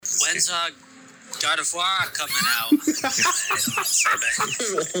When's God of War coming out?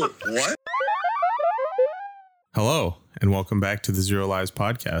 What? Hello, and welcome back to the Zero Lives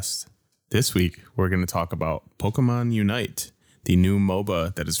podcast. This week, we're going to talk about Pokemon Unite, the new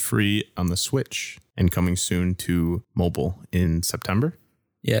MOBA that is free on the Switch and coming soon to mobile in September.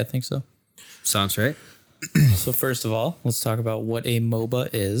 Yeah, I think so. Sounds right. So first of all, let's talk about what a MOBA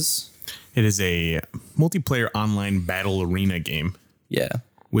is. It is a multiplayer online battle arena game, Yeah.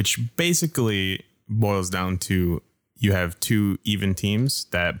 which basically boils down to you have two even teams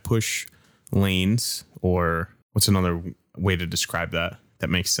that push lanes, or what's another way to describe that? That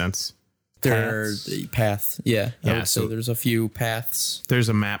makes sense. There's the path. Yeah. I Yeah, would say so- there's a few paths. There's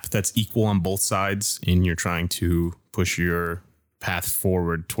a map that's equal on both sides, and you're trying to push your path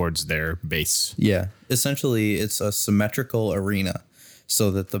forward towards their base. Yeah. Essentially, it's a symmetrical arena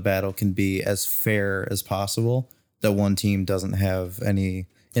so that the battle can be as fair as possible, that one team doesn't have any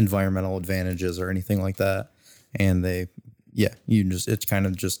environmental advantages or anything like that. And it's kind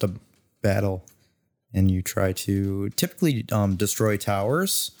of just a battle, and you try to typically destroy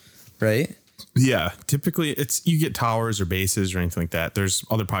towers, right? Yeah, typically you get towers or bases or anything like that. There's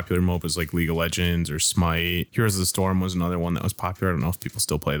other popular MOBAs like League of Legends or Smite. Heroes of the Storm was another one that was popular. I don't know if people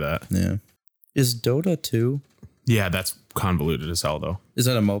still play that. Yeah. Is Dota 2? Yeah, that's convoluted as hell though. Is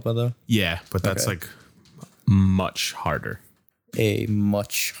that a MOBA though? Yeah, but that's Okay. like much harder. A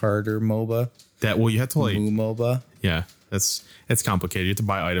much harder MOBA? You have to like Moo MOBA? yeah, it's complicated. You have to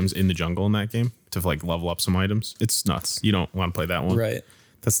buy items in the jungle in that game to like level up some items. It's nuts. You don't want to play that one. Right.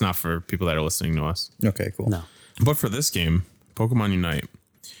 That's not for people that are listening to us. Okay, cool. No. But for this game, Pokemon Unite,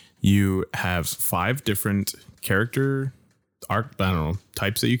 you have 5 different character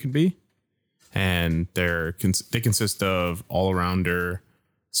types that you can be. And they consist of all-arounder,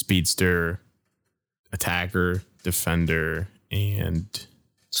 speedster, attacker, defender, and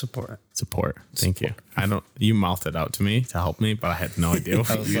Support. support. Thank you. You mouthed it out to me to help me, but I had no idea what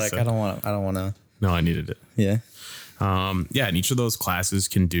I was you like, said. I don't want to. No, I needed it. Yeah. And each of those classes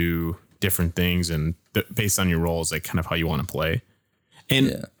can do different things, and based on your roles, like kind of how you want to play.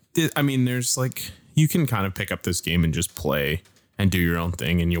 And there's like, you can kind of pick up this game and just play and do your own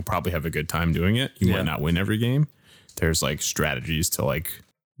thing, and you'll probably have a good time doing it. You might not win every game. There's like strategies to like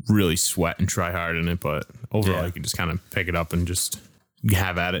really sweat and try hard in it, but overall you can just kind of pick it up and just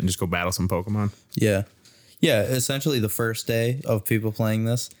have at it and just go battle some Pokemon. Yeah. Yeah. Essentially, the first day of people playing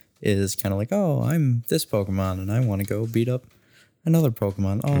this is kind of like, oh, I'm this Pokemon and I want to go beat up another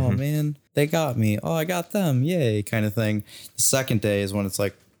Pokemon. Oh, man, they got me. Oh, I got them. Yay, kind of thing. The second day is when it's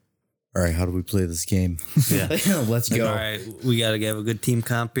like, all right, how do we play this game? Yeah. Let's go. All right, we got to have a good team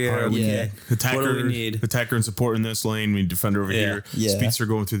comp here. All right, Yeah. Attacker, What do we need? Attacker and support in this lane. We need defender over here. Yeah. Speedster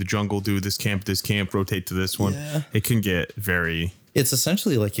going through the jungle. Do this camp, rotate to this one. Yeah. It can get very... It's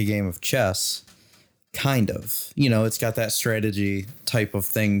essentially like a game of chess, kind of. It's got that strategy type of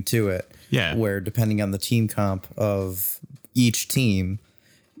thing to it. Yeah. Where depending on the team comp of each team,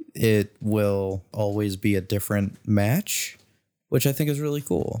 it will always be a different match, which I think is really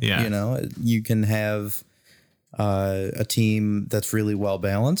cool. Yeah. You can have a team that's really well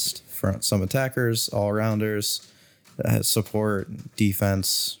balanced for some attackers, all rounders, support,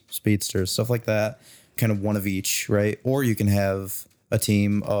 defense, speedsters, stuff like that. Kind of one of each, right? Or you can have a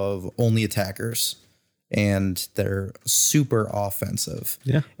team of only attackers and they're super offensive.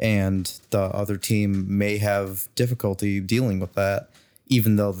 Yeah. And the other team may have difficulty dealing with that,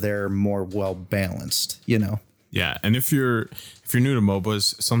 even though they're more well balanced, Yeah, and if you're new to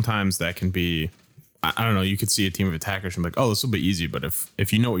MOBAs, sometimes that can be, I don't know, you could see a team of attackers and be like, oh, this will be easy. But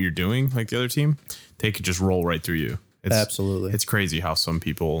if you know what you're doing, like the other team, they could just roll right through you. Absolutely. It's crazy how some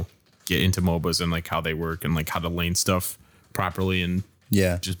people get into MOBAs and like how they work and like how to lane stuff properly and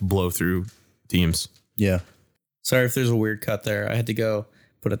Yeah. just blow through teams. Yeah. Sorry if there's a weird cut there. I had to go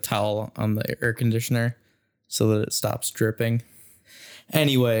put a towel on the air conditioner so that it stops dripping.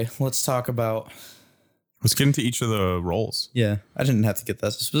 Anyway, let's talk about... Let's get into each of the roles. Yeah, I didn't have to get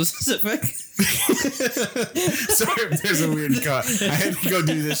that specific. Sorry if there's a weird cut. I had to go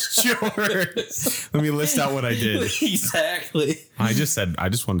do this chore. Let me list out what I did. Exactly. I just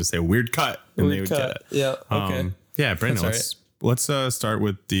wanted to say weird cut, and they would get it. Yeah, okay. Yeah, Brandon, That's let's start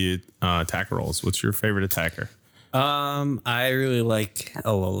with the attacker roles. What's your favorite attacker? I really like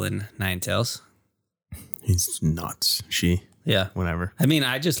Alolan Ninetales. He's nuts. Yeah. Whatever. I mean,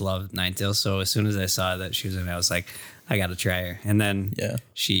 I just love Ninetales. So as soon as I saw that she was in it, I was like, I got to try her. And then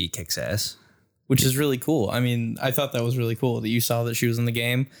she kicks ass. Which is really cool. I mean, I thought that was really cool that you saw that she was in the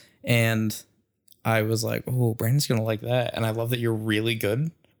game. And I was like, oh, Brandon's going to like that. And I love that you're really good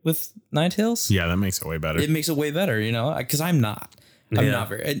with Ninetales. Yeah, that makes it way better. It makes it way better, because I'm not. I'm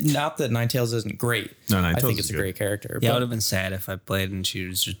not that Ninetales isn't great. No, Ninetales I think it's a great character. Yeah, I would have been sad if I played and she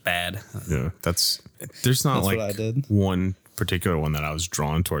was just bad. Yeah, there's not like one particular one that I was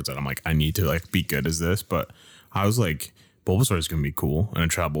drawn towards that I'm like, I need to like be good as this, but I was like, Bulbasaur is gonna be cool, and I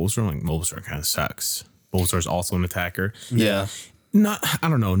tried Bulbasaur. I'm like, Bulbasaur kind of sucks. Bulbasaur is also an attacker. Yeah, I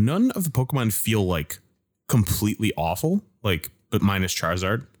don't know. None of the Pokemon feel like completely awful, like but minus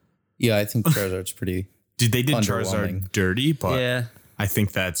Charizard. Yeah, I think Charizard's pretty. They did Charizard dirty, but yeah. I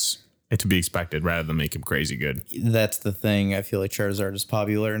think that's to be expected rather than make him crazy good. That's the thing. I feel like Charizard is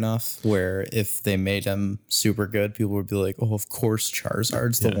popular enough where if they made him super good, people would be like, "Oh, of course,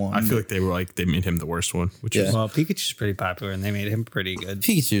 Charizard's the one." I feel like they made him the worst one, which is well, Pikachu's pretty popular and they made him pretty good.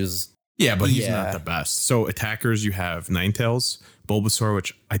 Pikachu's but he's not the best. So attackers, you have Ninetales, Bulbasaur,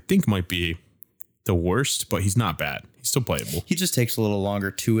 which I think might be the worst, but he's not bad. He's still playable. He just takes a little longer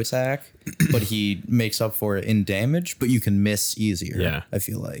to attack, but he makes up for it in damage, but you can miss easier. Yeah. I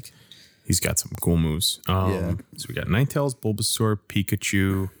feel like. He's got some cool moves. So we got Ninetales, Bulbasaur,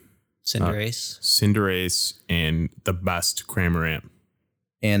 Pikachu, Cinderace, and the best Cramorant.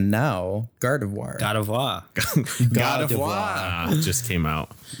 And now Gardevoir. Gardevoir just came out.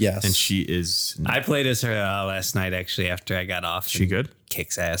 Yes. And she is... I played as her last night, actually, after I got off. She good?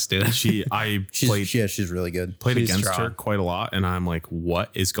 Kicks ass, dude. She's really good. Played against her quite a lot, and I'm like, what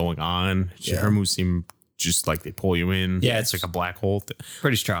is going on? Her moves seem just like they pull you in. Yeah. It's like a black hole.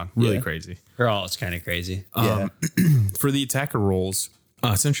 Pretty strong. Really crazy. Her all is kind of crazy. For the attacker rolls...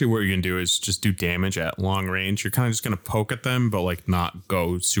 essentially what you're going to do is just do damage at long range. You're kind of just going to poke at them, but like not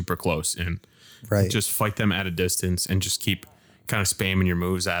go super close and just fight them at a distance and just keep kind of spamming your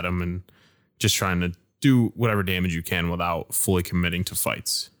moves at them and just trying to do whatever damage you can without fully committing to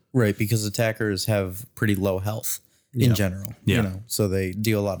fights. Right, because attackers have pretty low health in general. Yeah. You know, so they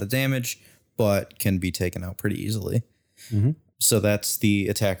deal a lot of damage, but can be taken out pretty easily. Mm-hmm. So that's the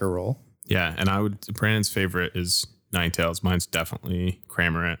attacker roll. Yeah, and Brandon's favorite is Ninetales. Mine's definitely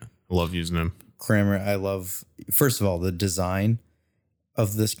Cramorant. I love using him. Cramorant, I love, first of all, the design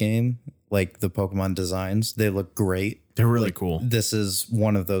of this game, like the Pokemon designs, they look great. They're really cool. This is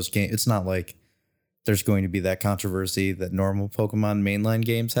one of those games. It's not like there's going to be that controversy that normal Pokemon mainline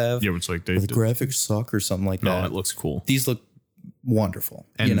games have. Yeah, it's like the graphics suck or something like that. No, it looks cool. These look wonderful.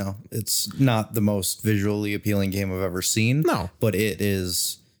 And it's not the most visually appealing game I've ever seen. No. But it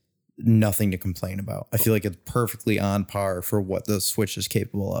is nothing to complain about. I feel like it's perfectly on par for what the Switch is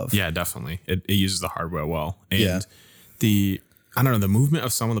capable of. Yeah, definitely. It uses the hardware well. And the movement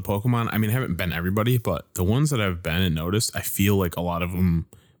of some of the Pokemon, I mean, I haven't been everybody, but the ones that I've been and noticed, I feel like a lot of them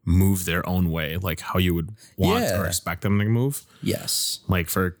move their own way, like how you would want or expect them to move. Yes. Like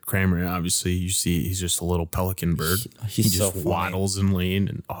for Cramorant, obviously, you see he's just a little pelican bird. He just waddles in lane,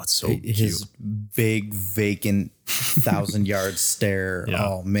 and it's so cute. His big, vacant 1,000-yard stare. Yeah.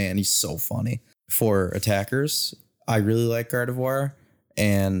 Oh, man, he's so funny. For attackers, I really like Gardevoir.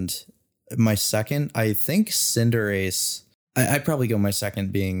 And my second, I think Cinderace. I'd probably go my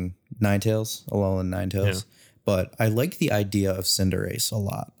second being Ninetales, Alolan Ninetales. Yeah. But I like the idea of Cinderace a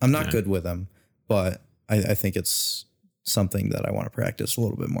lot. I'm not good with him, but I think it's something that I want to practice a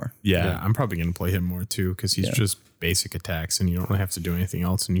little bit more. Yeah. I'm probably going to play him more too, because he's just basic attacks and you don't have to do anything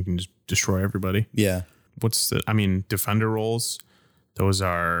else and you can just destroy everybody. Yeah. Defender rolls, those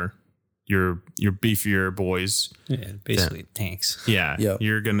are your beefier boys. Yeah, basically tanks. Yeah. Yep.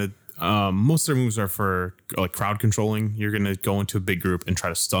 You're going to, most of their moves are for like crowd controlling. You're going to go into a big group and try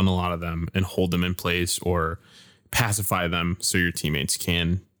to stun a lot of them and hold them in place or pacify them so your teammates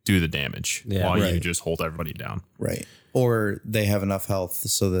can do the damage while you just hold everybody down. Right. Or they have enough health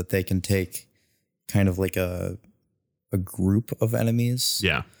so that they can take kind of like a group of enemies.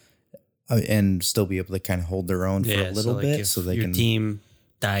 Yeah. And still be able to kind of hold their own for a little bit. So they your team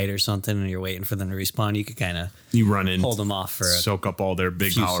died or something and you're waiting for them to respawn, you could kind of run in, hold them off for soak up all their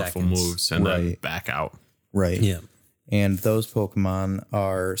big powerful moves and then back out. Right. Yeah. And those Pokemon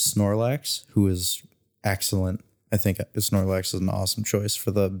are Snorlax, who is excellent. I think Snorlax is an awesome choice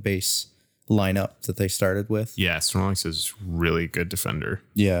for the base lineup that they started with. Yeah, Snorlax is really good defender.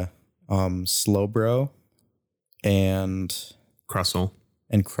 Yeah. Slowbro and Crustle.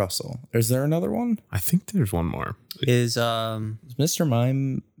 And Crustle. Is there another one? I think there's one more. Is Mr.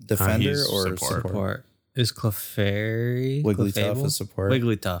 Mime defender or support? Is Clefairy Wigglytuff is support?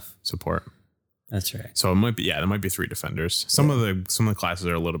 Wigglytuff support. That's right. So it might be there might be 3 defenders. Some of the classes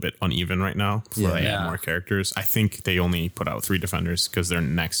are a little bit uneven right now before they add more characters. I think they only put out 3 defenders because their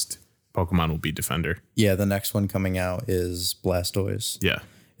next Pokemon will be defender. Yeah, the next one coming out is Blastoise. Yeah.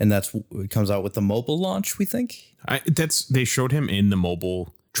 And it comes out with the mobile launch, we think. They showed him in the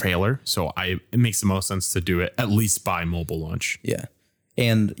mobile trailer, so it makes the most sense to do it at least by mobile launch. Yeah.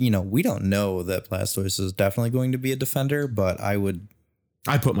 And, we don't know that Blastoise is definitely going to be a defender, but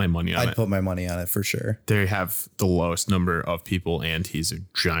I'd put my money on it. I'd put my money on it for sure. They have the lowest number of people, and he's a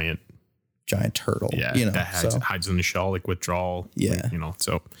giant turtle. Yeah, that hides in the shell, like withdrawal. Yeah.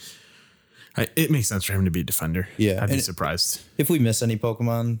 So it makes sense for him to be a defender. Yeah. I'd be surprised. If we miss any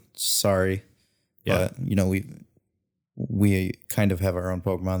Pokemon, sorry. Yeah. But, we kind of have our own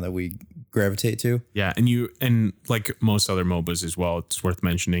Pokemon that we gravitate to. Yeah, and like most other MOBAs as well, it's worth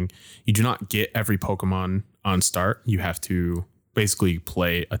mentioning, you do not get every Pokemon on start. You have to basically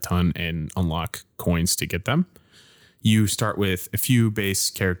play a ton and unlock coins to get them. You start with a few base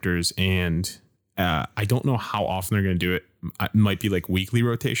characters, and I don't know how often they're going to do it. It might be like weekly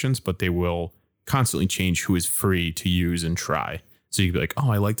rotations, but they will constantly change who is free to use and try. So you can be like, oh,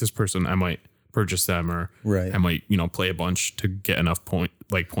 I like this person, I might purchase them, or I might play a bunch to get enough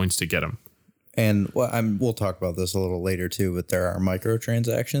points to get them. And we'll talk about this a little later too, but there are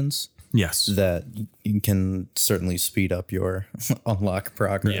microtransactions. Yes, that you can certainly speed up your unlock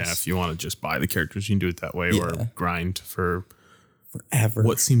progress. Yeah, if you want to just buy the characters, you can do it that way, or grind for forever.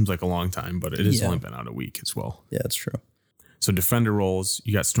 What seems like a long time, but it has only been out a week as well. Yeah, it's true. So defender roles,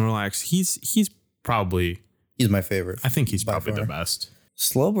 you got Snorlax. He's my favorite. I think he's probably the best.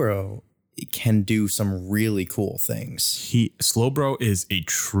 Slowbro can do some really cool things. Slowbro is a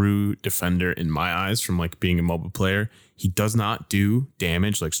true defender in my eyes from like being a MOBA player. He does not do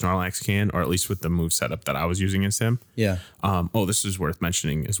damage like Snorlax can, or at least with the move setup that I was using against him. Yeah. This is worth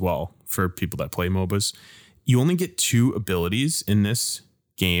mentioning as well for people that play MOBAs. You only get 2 abilities in this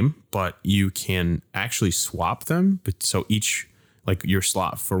game, but you can actually swap them. But so each, like your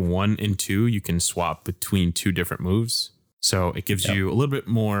slot for 1 and 2, you can swap between 2 different moves. So it gives you a little bit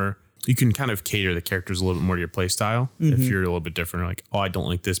more. You can kind of cater the characters a little bit more to your play style. If you're a little bit different, like, oh, I don't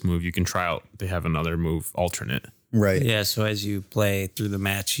like this move, you can try out. They have another move alternate. Right. Yeah. So as you play through the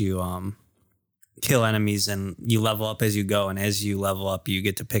match, you kill enemies and you level up as you go. And as you level up, you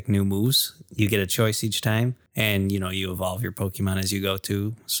get to pick new moves. You get a choice each time. And, you evolve your Pokemon as you go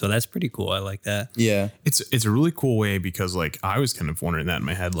too. So that's pretty cool. I like that. Yeah. It's a really cool way because like I was kind of wondering that in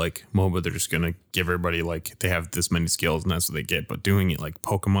my head, like MOBA, they're just going to give everybody like they have this many skills and that's what they get. But doing it like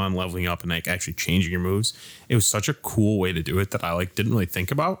Pokemon leveling up and like actually changing your moves, it was such a cool way to do it that I like didn't really think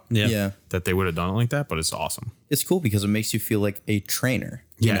about. Yeah. That they would have done it like that, but it's awesome. It's cool because it makes you feel like a trainer.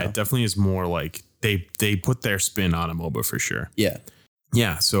 Yeah, it definitely is more like they put their spin on a MOBA for sure. Yeah.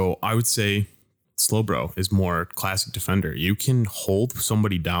 Yeah. So I would say Slowbro is more classic defender. You can hold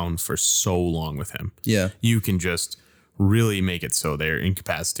somebody down for so long with him. Yeah. You can just really make it so they're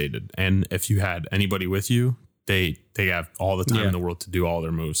incapacitated. And if you had anybody with you, they have all the time in the world to do all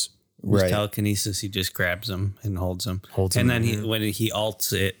their moves. With telekinesis, he just grabs them and holds them. And then when he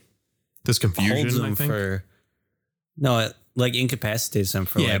ults it, this confusion, holds them I think. It like incapacitates them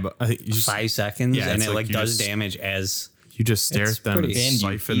for but I think 5 seconds, and it like does damage as you just stare at them and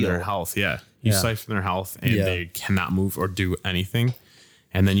siphon their health. Yeah. You siphon their health and they cannot move or do anything.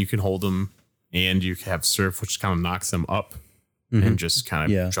 And then you can hold them and you have Surf, which kind of knocks them up and just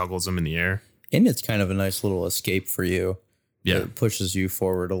kind of juggles them in the air. And it's kind of a nice little escape for you. Yeah. It pushes you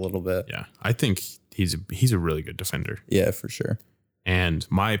forward a little bit. Yeah. I think he's a really good defender. Yeah, for sure. And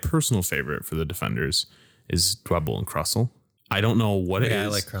my personal favorite for the defenders is Dwebble and Crustle. I don't know what it is. I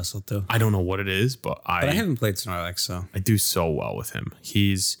like Crustle too. I don't know what it is, but I haven't played Snorlax, so I do so well with him.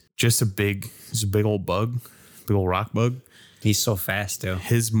 He's just a big old bug, big old rock bug. He's so fast too.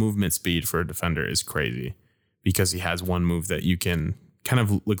 His movement speed for a defender is crazy because he has one move that you can kind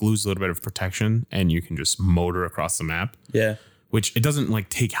of like lose a little bit of protection and you can just motor across the map. Yeah. Which it doesn't like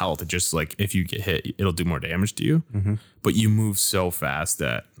take health. It just like if you get hit, it'll do more damage to you. But you move so fast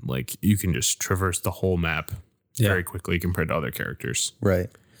that like you can just traverse the whole map very quickly compared to other characters. Right.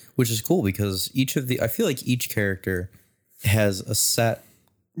 Which is cool because I feel like each character has a set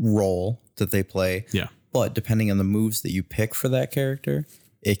role that they play. Yeah. But depending on the moves that you pick for that character,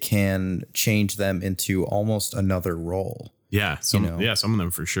 it can change them into almost another role. Yeah. Some of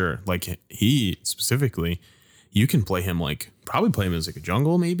them for sure. Like he specifically, you can play him probably play him as like a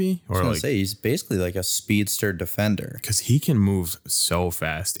jungle maybe. Or like he's basically like a speedster defender. Because he can move so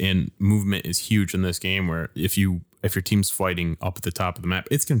fast and movement is huge in this game where if your team's fighting up at the top of the map,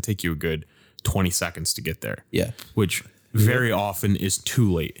 it's going to take you a good 20 seconds to get there. Yeah. Which very often is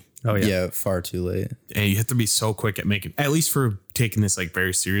too late. Oh yeah. Yeah, far too late. And you have to be so quick at making, at least for taking this like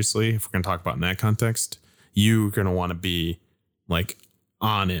very seriously, if we're going to talk about in that context, you're going to want to be like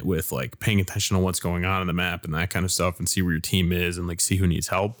on it with like paying attention to what's going on the map and that kind of stuff and see where your team is and like see who needs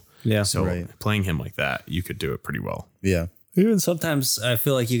help. Yeah. So playing him like that, you could do it pretty well. Yeah. Even sometimes I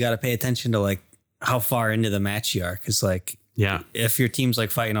feel like you got to pay attention to like how far into the match you are. Cause like Yeah. if your team's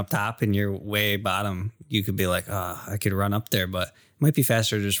like fighting up top and you're way bottom, you could be like, oh, I could run up there, but it might be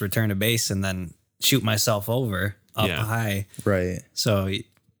faster to just return to base and then shoot myself over up high. Right. So,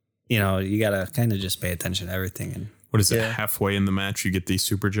 you know, you got to kind of just pay attention to everything. And What is it? Halfway in the match, you get the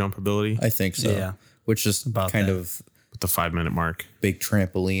super jump ability I think so. Yeah. Which is About kind that. of with the 5-minute mark. big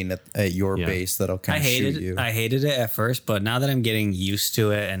trampoline at your base that'll kind of shoot you. I hated it at first, but now that I'm getting used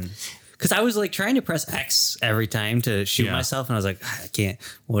to it, and because I was like trying to press X every time to shoot myself, and I was like, I can't.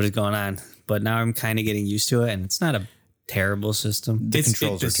 What is going on? But now I'm kind of getting used to it, and it's not a terrible system. The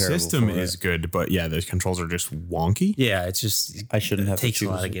controls are terrible. The system for is it. good, but yeah, the controls are just wonky. Yeah, it's just I shouldn't have to takes a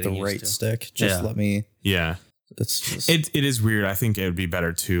lot choose of getting the used right to. stick. Just Yeah. let me. Yeah. It's just, It is weird. I think it would be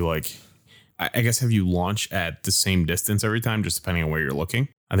better to like, I guess have you launch at the same distance every time, just depending on where you're looking.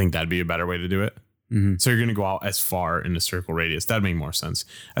 I think that'd be a better way to do it. Mm-hmm. So you're going to go out as far in the circle radius. That'd make more sense.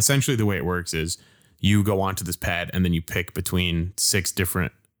 Essentially, the way it works is you go onto this pad and then you pick between 6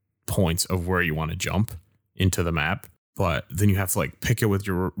 different points of where you want to jump into the map. But then you have to like pick it with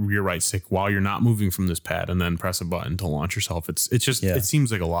your right stick while you're not moving from this pad, and then press a button to launch yourself. It's just it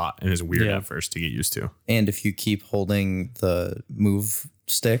seems like a lot and it's weird at first to get used to. and if you keep holding the move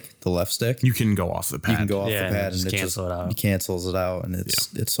stick, the left stick, You can go off the pad. you can go off Yeah, the pad just and it cancel it out. cancels it out, and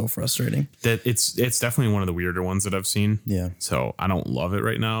it's so frustrating. That it's definitely one of the weirder ones that I've seen. Yeah. So I don't love it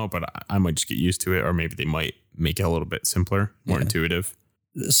right now, but I might just get used to it, or maybe they might make it a little bit simpler, more intuitive.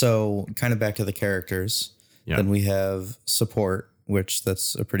 So kind of back to the characters. Yeah. Then we have support, which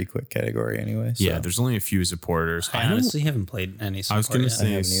that's a pretty quick category anyway. So. Yeah, there's only a few supporters. I honestly haven't played any. I was going to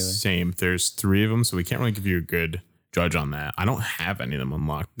support yet. say haven't either. same. There's 3 of them, so we can't really give you a good judge on that. I don't have any of them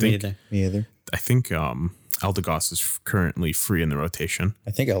unlocked. Me either. Me either. I think Eldegoss is currently free in the rotation.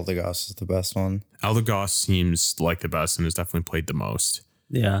 I think Eldegoss is the best one. Eldegoss seems like the best and has definitely played the most.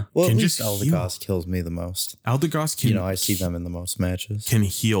 Yeah. Well, Can at least just heal. Eldegoss kills me the most. Eldegoss can, I see them in the most matches. can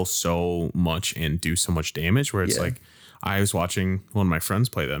heal so much and do so much damage where it's Yeah. like, I was watching one of my friends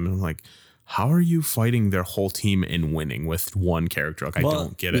play them and I'm like, how are you fighting their whole team and winning with one character? Like, I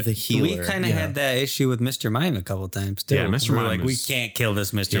don't get With a it. healer. We kind of had that issue with Mr. Mime a couple times too. Yeah, Mr. We're Mime like, we is- can't kill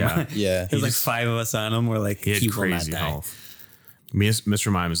this Mr. Yeah. Mime. Yeah. There's like 5 of us on him. We're like, He had will not crazy die. health. Mr.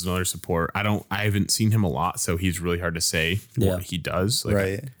 Mime is another support. I haven't seen him a lot, so he's really hard to say Yeah. what he does. Like,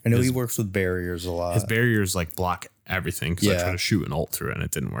 Right. I know he works with barriers a lot. his barriers like block everything because I Yeah. tried to shoot an ult through it and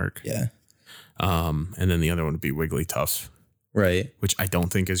it didn't work. Yeah. And then the other one would be Wigglytuff, Right. which I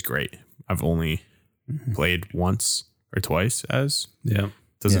don't think is great. I've only played once or twice as. Yeah.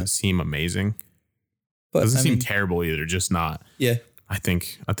 Doesn't Yeah. seem amazing. But Doesn't I seem mean, terrible either. Just not. yeah. I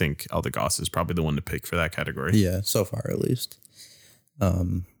think Eldegoss is probably the one to pick for that category. Yeah. So far, at least. Is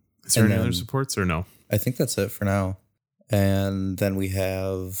there And any other then- supports or no? I think that's it for now. And then we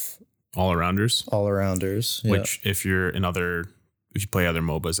have All arounders. all arounders. Which if you play other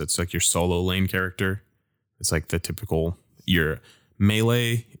MOBAs, it's like your solo lane character. It's like the typical, you're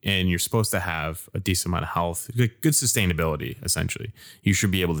melee and you're supposed to have a decent amount of health, like good sustainability, essentially. You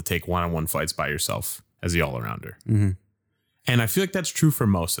should be able to take one-on-one fights by yourself as the all-arounder. Mhm. And I feel like that's true for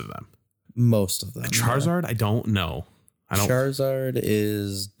most of them. most of them. Charizard, I don't know. Charizard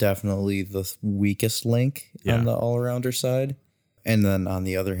is definitely the weakest link Yeah. on the all-arounder side. And then on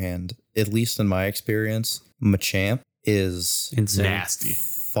the other hand, at least in my experience, Machamp is Insane. Nasty.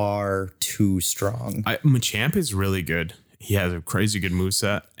 far too strong. Machamp is really good. He has a crazy good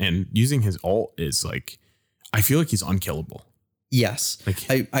moveset, and using his ult is like, I feel like he's unkillable. Yes.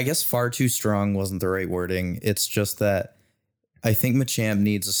 Like, I guess far too strong wasn't the right wording. It's just that I think Machamp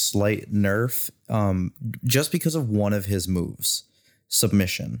needs a slight nerf just because of one of his moves,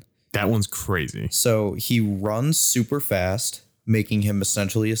 submission. that one's crazy. So he runs super fast, making him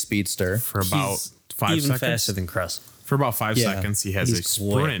essentially a speedster. For about He's 5 even seconds. faster than Cress. For about 5 Yeah. seconds, he has He's a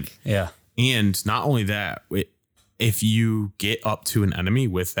sprint. quick. Yeah. And not only that, if you get up to an enemy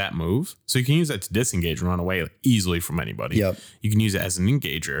with that move, so you can use that to disengage and run away easily from anybody. Yep. You can use it as an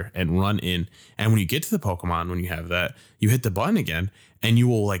engager and run in. And when you get to the Pokemon, when you have that, you hit the button again and you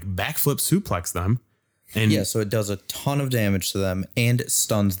will like backflip suplex them. And Yeah, so it does a ton of damage to them and it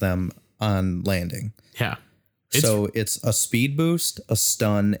stuns them on landing. yeah. So it's a speed boost, a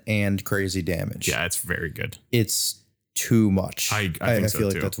stun, and crazy damage. Yeah, it's very good. It's too much. I think so feel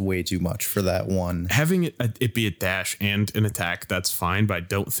like too. that's way too much for that one. Having it be a dash and an attack, that's fine, but I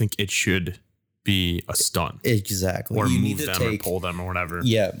don't think it should be a stun. Exactly. Or you move need to them or take pull them or whatever.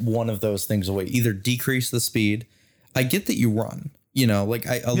 yeah, one of those things away. Either decrease the speed. I get that you run. You know, like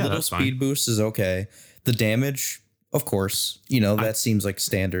a little that's fine. speed boost is okay. The damage, of course, that seems like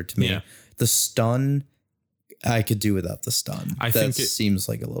standard to me. Yeah. The stun, I could do without the stun. I that think it seems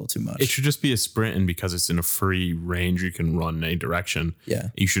like a little too much. It should just be a sprint, and because it's in a free range, you can run in any direction. Yeah.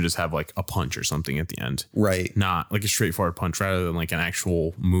 You should just have like a punch or something at the end. Right. Not like a straightforward punch rather than like an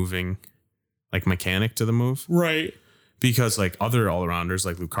actual moving like mechanic to the move. Right. Because like other all-arounders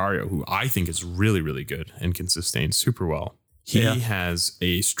like Lucario, who I think is really, really good and can sustain super well, he has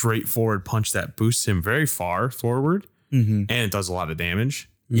a straightforward punch that boosts him very far forward and it does a lot of damage.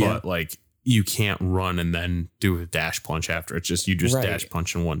 Yeah. But like you can't run and then do a dash punch after. It's just you just Right. dash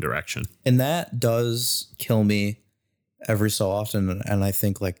punch in one direction. And that does kill me every so often. And I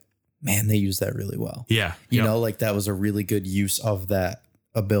think like, man, they use that really well. Yeah. You know, like that was a really good use of that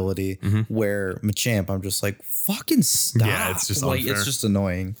ability where Machamp, I'm just like, fucking stop. Yeah, it's just like, unfair. it's just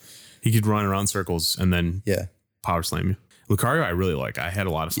annoying. He could run around circles and then Yeah. power slam you. Lucario, I really like. I had a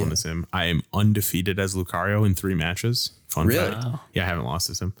lot of fun with him. I am undefeated as Lucario in 3 matches. Fun Really? fact. Wow. Yeah, I haven't lost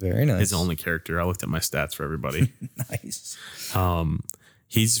as him. Very nice. His only character. I looked at my stats for everybody. Nice.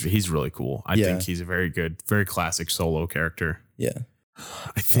 He's really cool. I Yeah. think he's a very good, very classic solo character. Yeah.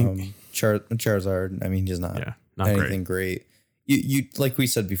 I think Charizard, I mean, he's not, not anything great. You like we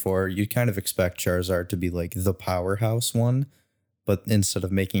said before, you kind of expect Charizard to be like the powerhouse one, but instead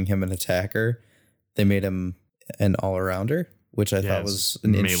of making him an attacker, they made him an all-arounder, which I thought was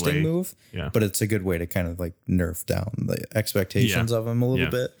an interesting melee. move. Yeah. But it's a good way to kind of like nerf down the expectations of him a little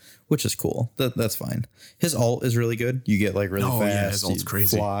bit, which is cool. That's fine. His ult is really good. You get like really fast. yeah, his ult's you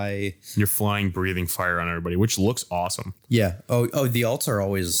crazy. Fly. You're flying, breathing fire on everybody, which looks awesome. Yeah. Oh, the ults are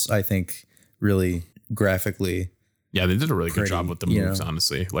always, I think, really graphically. Yeah, they did a really good Pretty, job with the you moves, know.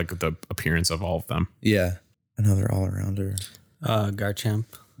 honestly, like with the appearance of all of them. Yeah. Another all-arounder. Garchomp.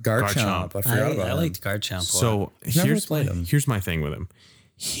 Garchomp. I forgot about I him. liked Garchomp. a lot. So never played him. here's my thing with him.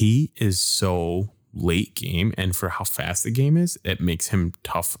 He is so late game, and for how fast the game is, it makes him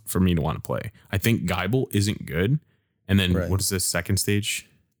tough for me to want to play. I think Geibel isn't good. And then Right. what is this second stage?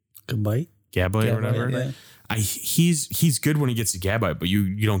 Goodbye. Gabite or whatever. yeah. He's good when he gets to Gabite, but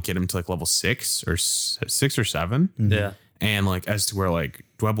you don't get him to like level 6 or 7. Yeah. And like as to where like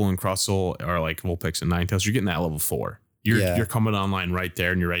Dwebble and Crustle are like Vulpix and Ninetales, you're getting that level 4. You're coming online right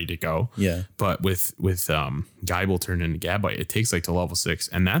there and you're ready to go. Yeah. But with Geibel turned into Gabite, it takes like to level 6,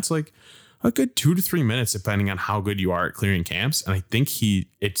 and that's like a good 2 to 3 minutes depending on how good you are at clearing camps. And I think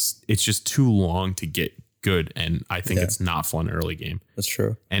it's just too long to get good, and I think it's not fun early game. That's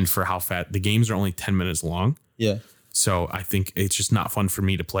true. And for how fast the games are only 10 minutes long. Yeah. So I think it's just not fun for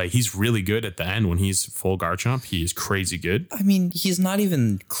me to play. He's really good at the end when he's full Garchomp. He is crazy good. I mean, he's not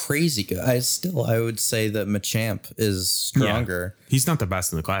even crazy good. I would say that Machamp is stronger. Yeah. He's not the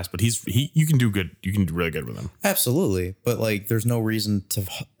best in the class, but you can do good. You can do really good with him. Absolutely. But like, there's no reason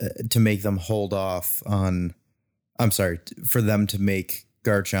to make them hold off on, I'm sorry, for them to make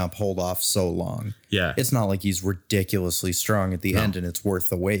Garchomp hold off so long. Yeah. It's not like he's ridiculously strong at the end and it's worth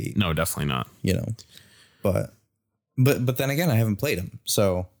the wait, No, definitely not. you know, but then again, I haven't played him.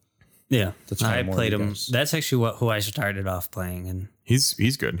 So Yeah. That's kind I of more played you him. guys. That's actually who I started off playing, and He's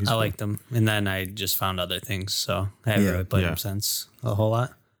good. He's I cool. liked him. And then I just found other things, so I haven't really played Yeah. him since a whole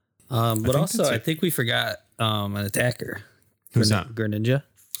lot. But think also, that's I it. think we forgot an attacker. Who's that? Greninja.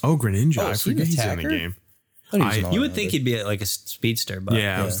 Oh, Greninja. Oh, I is he an forget he's in the attacker? game. I thought he was an I- You would all-rounder. think he'd be like a speedster, but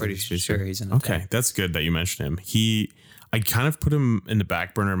Yeah, I I'm was pretty thinking sure speedster. he's an Okay, attacker. that's good that you mentioned him. I kind of put him in the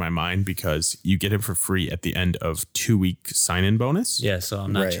back burner in my mind because you get him for free at the end of 2-week sign-in bonus. Yeah, so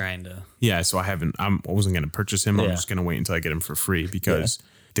I'm not Right. trying to. Yeah, so I wasn't going to purchase him. I'm Yeah. just going to wait until I get him for free because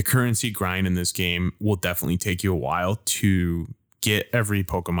the currency grind in this game will definitely take you a while to get every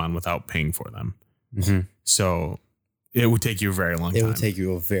Pokemon without paying for them. Mhm. So it would take you a very long It time. would take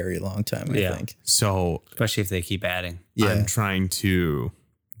you a very long time, I Yeah. think. So Especially if they keep adding. Yeah. I'm trying to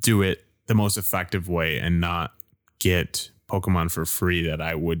do it the most effective way and not get Pokemon for free that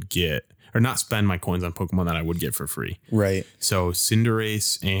I would get, or not spend my coins on Pokemon that I would get for free. Right. So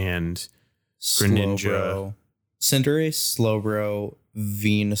Cinderace and Greninja. Slowbro. Cinderace, Slowbro,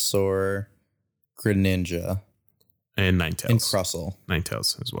 Venusaur, Greninja, and Ninetales. and Crustle,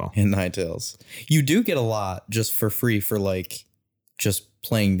 Ninetales as well. and Ninetales. You do get a lot just for free for like just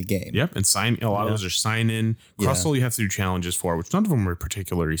playing the game. Yep, and a lot of those are sign in. Yeah. Crustle you have to do challenges for, which none of them are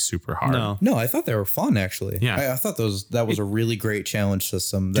particularly super hard. No. No, I thought they were fun actually. Yeah. I thought that was a really great challenge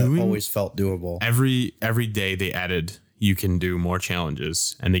system that always felt doable. Every day they added you can do more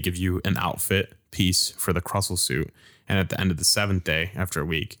challenges, and they give you an outfit piece for the Crustle suit. And at the end of the 7th day, after a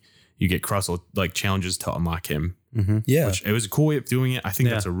week, you get Crustle like challenges to unlock him. Yeah. Which it was a cool way of doing it. I think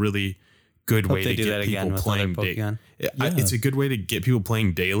that's a really good way they to do that get again people with playing. other Pokemon. It's a good way to get people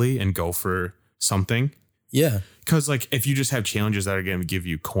playing daily and go for something. Yeah. Because like if you just have challenges that are going to give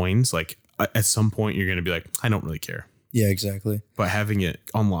you coins, like at some point you're going to be like, I don't really care. Yeah, exactly. But having it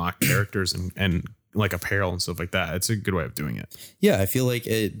unlock characters and like apparel and stuff like that, it's a good way of doing it. Yeah, I feel like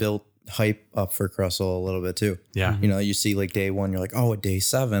it built hype up for Crustle a little bit too. Yeah. You know, you see like day 1, you're like, oh, at day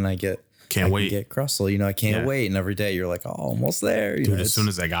 7, I can get Crustle. You know, I can't wait. And every day you're like, oh, almost there. You Dude, know, as soon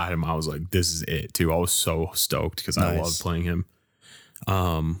as I got him, I was like, this is it too. I was so stoked because I loved playing him.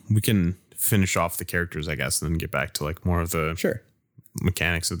 We can finish off the characters, I guess, and then get back to like more of the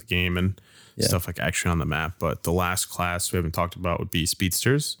mechanics of the game and stuff like action on the map. But the last class we haven't talked about would be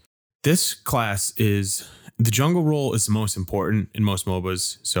Speedsters. This class is the jungle role is the most important in most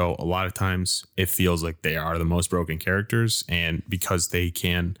MOBAs. So a lot of times it feels like they are the most broken characters, and because they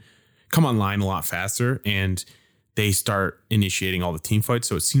can come online a lot faster and they start initiating all the team fights.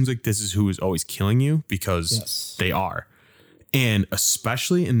 So it seems like this is who is always killing you because they are. And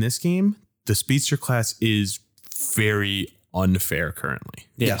especially in this game, the Speedster class is very unfair currently.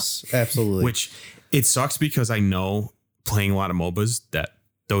 Yes, absolutely. Which it sucks because I know playing a lot of MOBAs that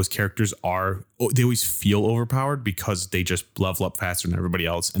those characters they always feel overpowered because they just level up faster than everybody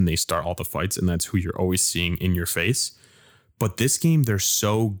else and they start all the fights, and that's who you're always seeing in your face. But this game, they're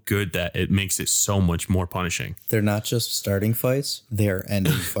so good that it makes it so much more punishing. They're not just starting fights, they're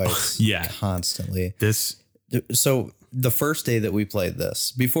ending fights constantly. So the first day that we played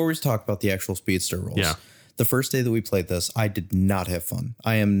this, before we talk about the actual Speedster rules, the first day that we played this, I did not have fun.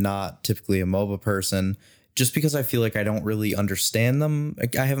 I am not typically a MOBA person just because I feel like I don't really understand them.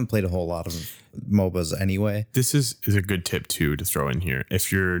 I haven't played a whole lot of MOBAs anyway. This is a good tip too to throw in here.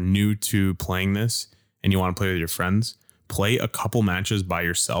 If you're new to playing this and you want to play with your friends, play a couple matches by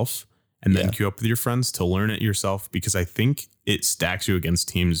yourself and then queue up with your friends to learn it yourself, because I think it stacks you against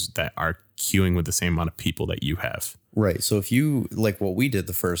teams that are queuing with the same amount of people that you have. Right. So if you like what we did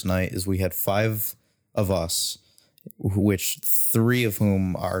the first night is we had 5 of us, which 3 of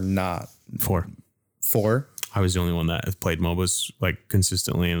whom are not 4. I was the only one that has played MOBAs like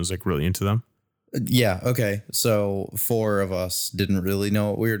consistently and was like really into them. Yeah. Okay. So 4 of us didn't really know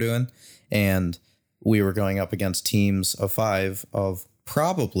what we were doing, and we were going up against teams of 5 of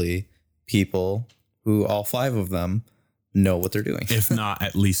probably people who all 5 of them know what they're doing. If not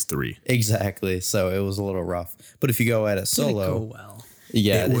at least 3. Exactly. So it was a little rough. But if you go at it solo, didn't go well.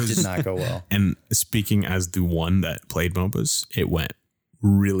 Yeah, it did not go well. And speaking as the one that played MOBAs,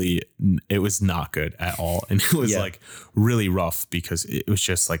 it was not good at all. And it was like really rough because it was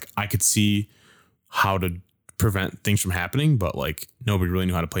just like, I could see how to prevent things from happening, but like nobody really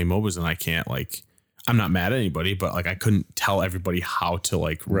knew how to play MOBAs. And I can't I'm not mad at anybody, but like I couldn't tell everybody how to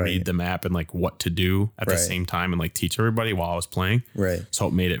like read the map and like what to do at the same time and like teach everybody while I was playing. Right. So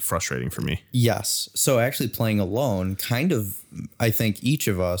it made it frustrating for me. Yes. So actually playing alone, kind of, I think each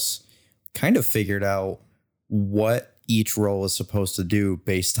of us kind of figured out what each role is supposed to do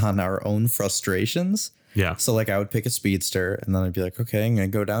based on our own frustrations. Yeah. So like I would pick a speedster and then I'd be like, okay, I'm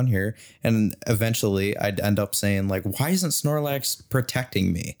going to go down here. And eventually I'd end up saying like, why isn't Snorlax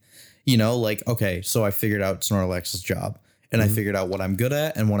protecting me? You know, like, okay, so I figured out Snorlax's job and I figured out what I'm good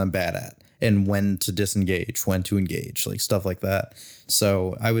at and what I'm bad at and when to disengage, when to engage, like stuff like that.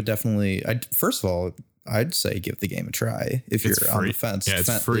 So I would definitely, first of all, I'd say give the game a try if you're on the fence. Yeah,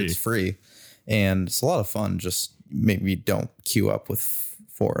 it's free. It's free. And it's a lot of fun. Just maybe don't queue up with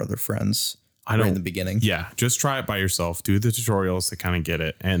 4 other friends right in the beginning. Yeah, just try it by yourself. Do the tutorials to kind of get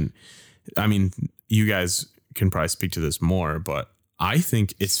it. And I mean, you guys can probably speak to this more, but I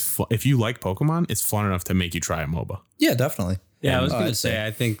think it's if you like Pokemon, it's fun enough to make you try a MOBA. Yeah, definitely. Yeah, I was going to say,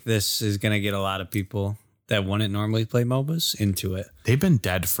 I think this is going to get a lot of people that wouldn't normally play MOBAs into it. They've been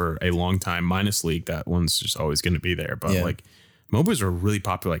dead for a long time, minus League. That one's just always going to be there. But like MOBAs were really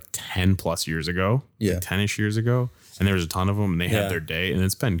popular like 10 plus years ago. Yeah. Like 10-ish years ago. And there was a ton of them and they had their day and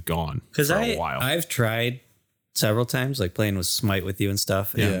it's been gone for a while. I've tried several times, like playing with Smite with you and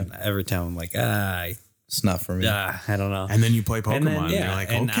stuff. And every time I'm like, it's not for me. I don't know. And then you play Pokemon and you're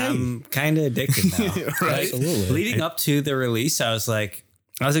like, and okay. I'm kind of addicted now. Right? Absolutely. Leading up to the release, I was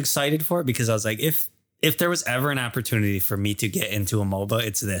excited for it because I was like, if there was ever an opportunity for me to get into a MOBA,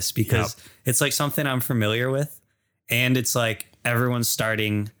 it's this, because it's like something I'm familiar with. And it's like everyone's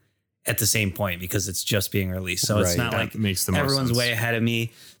starting at the same point because it's just being released. So it's not like makes the most everyone's sense. way ahead of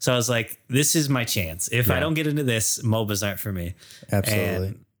me. So I was like, this is my chance. If I don't get into this, MOBAs aren't for me. Absolutely.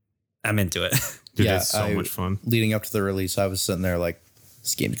 And I'm into it. Dude, it's so much fun. Leading up to the release, I was sitting there like,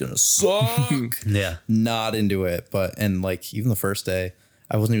 this game's going to suck. Yeah. Not into it. And like even the first day,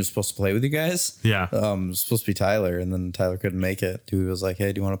 I wasn't even supposed to play with you guys. Yeah. It was supposed to be Tyler, and then Tyler couldn't make it. He was like,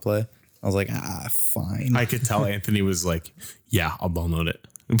 hey, do you want to play? I was like, fine. I could tell Anthony was like, yeah, I'll download it.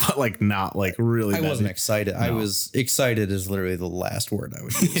 but like not like really. I wasn't excited. I was excited is literally the last word I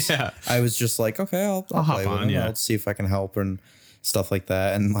would use. Yeah. I was just like, okay, I'll hop play with on, him. yeah. I'll see if I can help and stuff like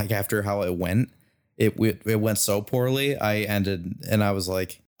that. And like after how it went so poorly. I ended and I was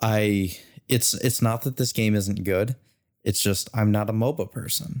like, it's not that this game isn't good. It's just I'm not a MOBA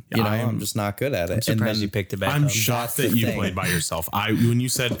person. You know, I'm just not good at it. I'm surprised you picked it back I'm up. shocked That's that the you thing. played by yourself. When you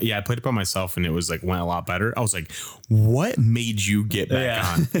said, I played it by myself and it was like went a lot better. I was like, what made you get back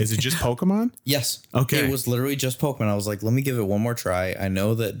on? Is it just Pokemon? Yes. Okay. It was literally just Pokemon. I was like, let me give it one more try. I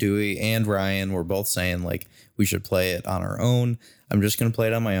know that Dewey and Ryan were both saying like we should play it on our own. I'm just going to play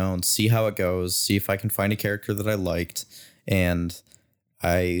it on my own, see how it goes, see if I can find a character that I liked. And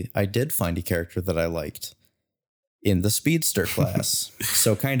I did find a character that I liked in the Speedster class.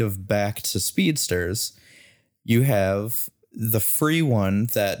 So kind of back to Speedsters, you have the free one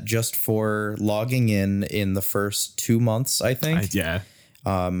that just for logging in the first 2 months, I think,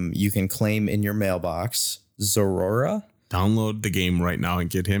 you can claim in your mailbox, Zorora. Download the game right now and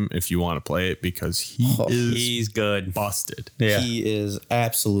get him if you want to play it because he's good. Busted. Yeah. He is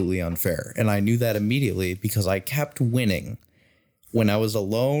absolutely unfair. And I knew that immediately because I kept winning when I was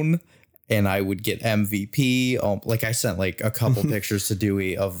alone. And I would get MVP. Like I sent like a couple pictures to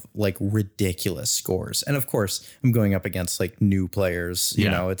Dewey of like ridiculous scores. And of course, I'm going up against like new players. You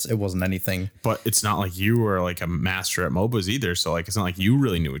know, it wasn't anything. But it's not like you were like a master at MOBAs either. So like it's not like you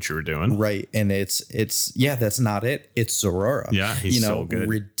really knew what you were doing. Right. And it's that's not it. It's Zorora. Yeah, he's so good.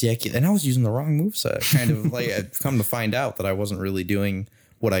 Ridiculous. And I was using the wrong moveset. Kind of like I've come to find out that I wasn't really doing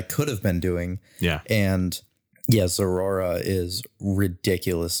what I could have been doing. Yeah. And yeah, Zorora is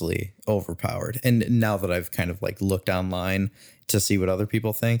ridiculously overpowered. And now that I've kind of like looked online to see what other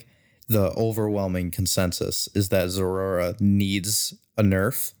people think, the overwhelming consensus is that Zorora needs a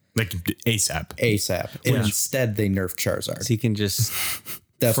nerf. Like ASAP. And instead they nerf Charizard. So you can just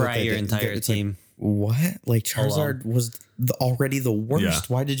That's what fry they your did. entire It's team. Like, what? Like Charizard was already the worst. Yeah.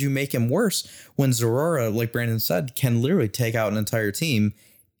 Why did you make him worse? When Zorora, like Brandon said, can literally take out an entire team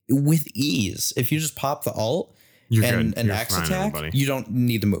with ease. If you just pop the alt and X attack, you don't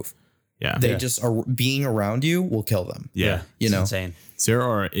need to move. Yeah. They just are being around you will kill them. Yeah. You It's know, insane.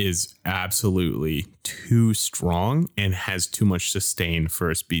 Zeraora is absolutely too strong and has too much sustain for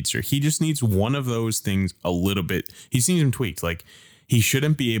a speedster. He just needs one of those things a little bit. He needs him tweaked. Like he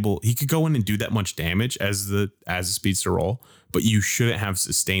shouldn't be able, he could go in and do that much damage as a speedster role, but you shouldn't have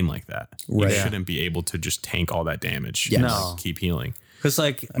sustain like that. Right. You Yeah. shouldn't be able to just tank all that damage. Yes. And, No. like, keep healing. Because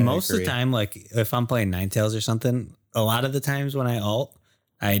like most of the agree. time, like if I'm playing Ninetales or something, a lot of the times when I ult,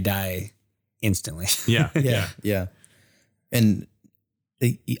 I die instantly. Yeah. Yeah. And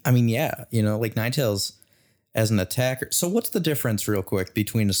I mean, yeah, you know, like Ninetales as an attacker. So what's the difference real quick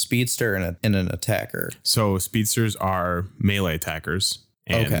between a speedster and an attacker? So speedsters are melee attackers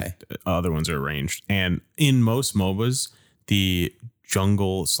and Okay. other ones are ranged. And in most MOBAs, the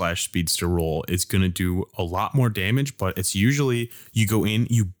jungle / speedster role is going to do a lot more damage, but it's usually you go in,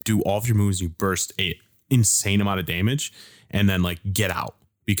 you do all of your moves, you burst a insane amount of damage and then like get out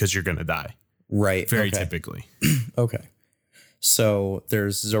because you're going to die. Right. Very typically. Okay. So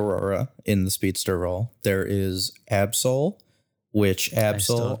there's Zorora in the speedster role. There is Absol, which I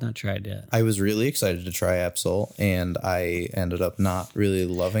still Absol, have not tried yet. I was really excited to try Absol, and I ended up not really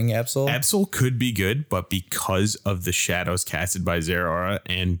loving Absol. Absol could be good, but because of the shadows casted by Zeraora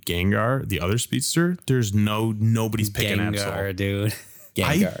and Gengar, the other speedster, there's nobody's picking Absol. Gengar, dude.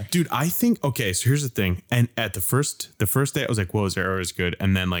 Gengar. I think, okay, so here's the thing. And at the first day, I was like, whoa, Zeraora is good.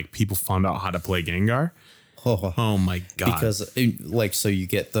 And then like people found out how to play Gengar. Oh my God. Because like, so you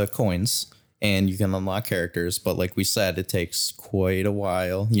get the coins and you can unlock characters, but like we said, it takes quite a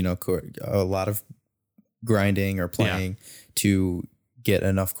while, you know, a lot of grinding or playing to get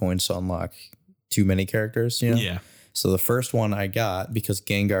enough coins to unlock too many characters, you know? Yeah. So the first one I got, because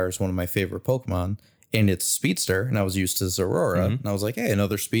Gengar is one of my favorite Pokemon, and it's Speedster, and I was used to Zorora, and I was like, hey,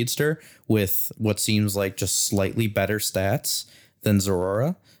 another Speedster with what seems like just slightly better stats than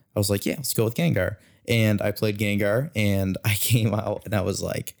Zorora. I was like, yeah, let's go with Gengar. And I played Gengar, and I came out, and I was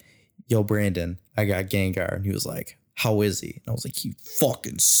like, yo, Brandon, I got Gengar. And he was like, how is he? And I was like, he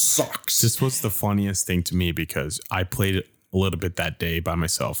fucking sucks. This was the funniest thing to me because I played it a little bit that day by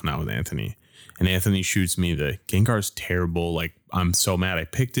myself, not with Anthony. And Anthony shoots me the Gengar's terrible. Like, I'm so mad I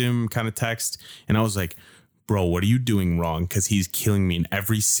picked him kind of text. And I was like, bro, what are you doing wrong? Because he's killing me in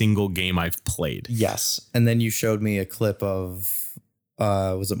every single game I've played. Yes. And then you showed me a clip of,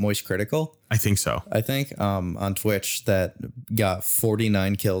 was it Moist Critical? I think so. I think on Twitch that got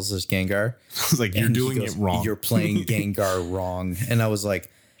 49 kills as Gengar. I was like, you're And he doing goes, it wrong. You're playing Gengar wrong. And I was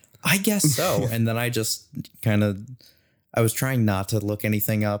like, I guess so. And then I just kind of, I was trying not to look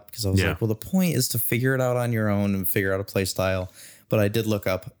anything up because I was like, well, the point is to figure it out on your own and figure out a play style. But I did look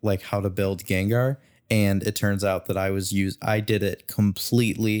up like how to build Gengar, and it turns out that I did it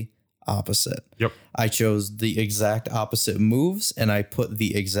completely opposite. Yep. I chose the exact opposite moves, and I put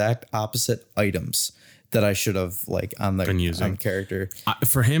the exact opposite items that I should have like on the character.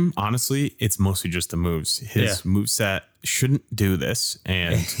 For him, honestly, it's mostly just the moves. His moveset shouldn't do this,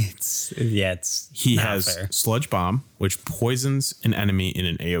 and he has fair. Sludge Bomb, which poisons an enemy in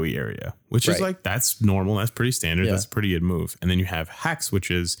an AoE area, which is like, that's normal. That's pretty standard. That's a pretty good move. And then you have Hex, which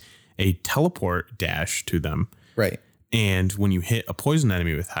is a teleport dash to them. Right. And when you hit a poison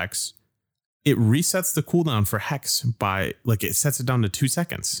enemy with Hex, it resets the cooldown for Hex by like, it sets it down to 2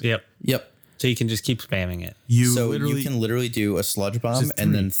 seconds. Yep. So you can just keep spamming it. You can literally do a Sludge Bomb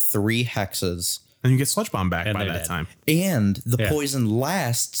and then 3 hexes. And you get Sludge Bomb back by that time. And the poison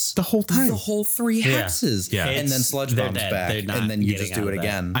lasts the whole time. The whole 3 hexes. Yeah. And then Sludge Bomb's back. And then you just do it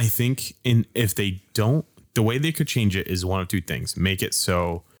again. I think if they don't, the way they could change it is one of 2 things. Make it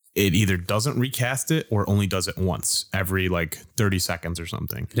so it either doesn't recast it or only does it once every like 30 seconds or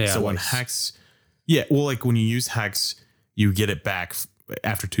something. Yeah. So when Hex, like when you use Hex, you get it back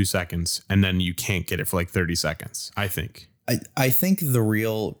after 2 seconds, and then you can't get it for like 30 seconds, I think. I think the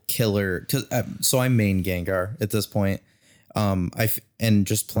real killer, so I'm main Gengar at this point. And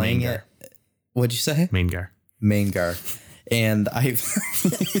just playing it. What'd you say? Maingar. And I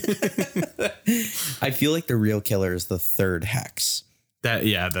feel like the real killer is the 3rd Hex.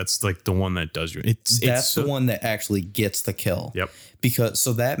 That's like the one that does you. That's the one that actually gets the kill. Yep.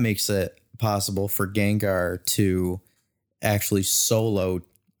 So that makes it possible for Gengar to actually solo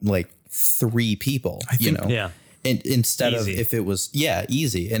like 3 people, Yeah. And instead of if it was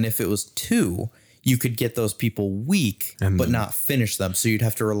easy. And if it was 2, you could get those people weak but not finish them. So you'd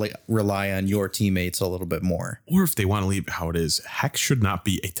have to rely on your teammates a little bit more. Or if they want to leave it how it is, Hex should not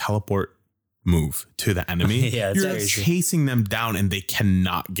be a teleport move to the enemy. You're chasing them down and they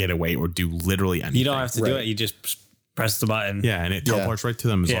cannot get away or do literally anything. You don't have to do it. You just press the button. Yeah, and it teleports right to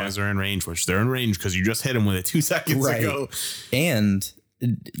them as long as they're in range, which they're in range because you just hit them with it 2 seconds ago. And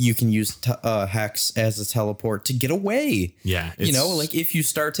you can use Hex as a teleport to get away. Yeah. Like if you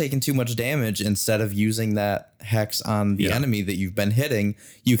start taking too much damage, instead of using that Hex on the enemy that you've been hitting,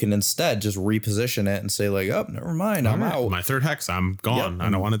 you can instead just reposition it and say like, oh, never mind, I'm out. My 3rd Hex, I'm gone. I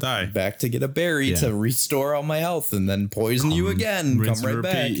don't want to die. Back to get a berry to restore all my health and then poison you again. Come right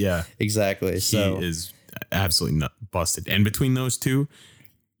back. Yeah, exactly. He is absolutely busted. And between those 2,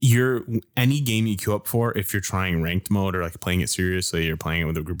 any game you queue up for, if you're trying ranked mode or like playing it seriously, you're playing it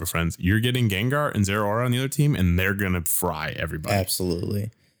with a group of friends, you're getting Gengar and Zeraora on the other team, and they're gonna fry everybody. Absolutely.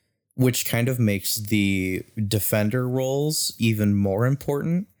 Which kind of makes the defender roles even more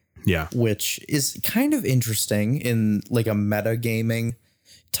important. Yeah. Which is kind of interesting in like a metagaming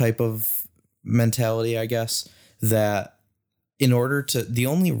type of mentality, I guess, that in order to, the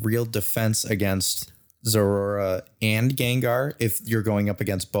only real defense against Zeraora and Gengar, if you're going up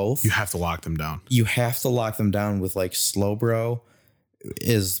against both, you have to lock them down. You have to lock them down with like Slowbro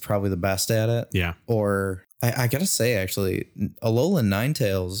is probably the best at it. Yeah. Or I gotta say, actually, Alolan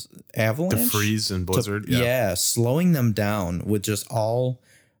Ninetales, Avalanche, the freeze and blizzard, slowing them down with just all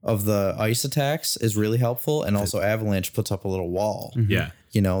of the ice attacks is really helpful, and also Avalanche puts up a little wall. Mm-hmm. Yeah,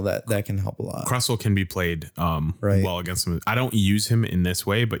 that can help a lot. Crustle can be played well against him. I don't use him in this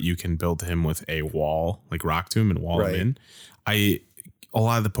way, but you can build him with a wall, like Rock Tomb, and wall him in. A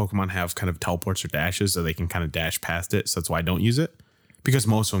lot of the Pokemon have kind of teleports or dashes, so they can kind of dash past it. So that's why I don't use it. Because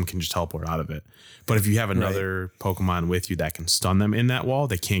most of them can just teleport out of it. But if you have another Pokemon with you that can stun them in that wall,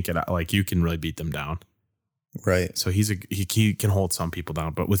 they can't get out. Like, you can really beat them down. Right. So he can hold some people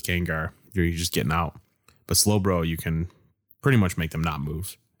down. But with Gengar, you're just getting out. But Slowbro, you can pretty much make them not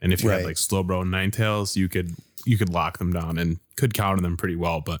move. And if you had like Slowbro and Ninetales, you could lock them down and could counter them pretty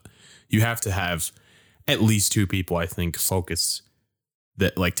well. But you have to have at least 2 people, I think, focus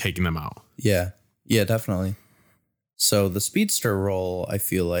that like taking them out. Yeah. Yeah, definitely. So the Speedster role, I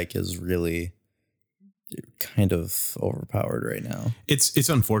feel like, is really kind of overpowered right now. It's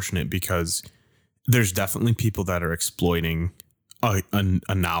unfortunate because there's definitely people that are exploiting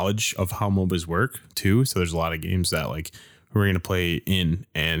a knowledge of how MOBAs work too. So there's a lot of games that like we're going to play in,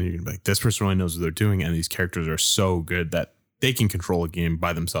 and you're gonna be like, this person really knows what they're doing, and these characters are so good that they can control a game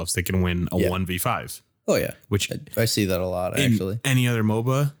by themselves. They can win a 1v5. Oh yeah, which I see that a lot actually. Any other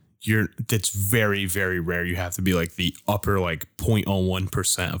MOBA, that's very, very rare. You have to be like the upper like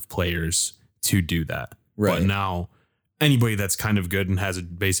 0.01% of players to do that. Right. But now anybody that's kind of good and has a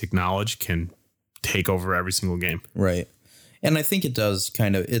basic knowledge can take over every single game. Right. And I think it does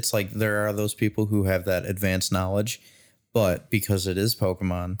kind of, it's like there are those people who have that advanced knowledge, but because it is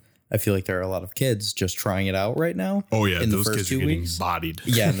Pokemon, I feel like there are a lot of kids just trying it out right now. Oh yeah, in the those first kids are 2 getting weeks. bodied.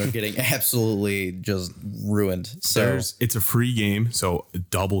 Yeah, and they're getting absolutely just ruined. So It's a free game, so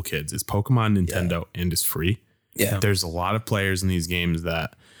double kids. It's Pokemon Nintendo and it's free. yeah, There's a lot of players in these games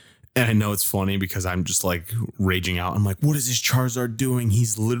that, and I know it's funny because I'm just like raging out. I'm like, what is this Charizard doing?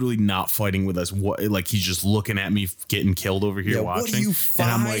 He's literally not fighting with us. What? Like he's just looking at me getting killed over here watching. What are you,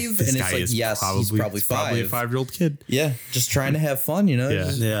 And I'm like, 5? this And it's guy like, is yes, probably, he's probably it's probably a 5. 5-year-old kid. yeah, just trying to have fun, you know. Yeah.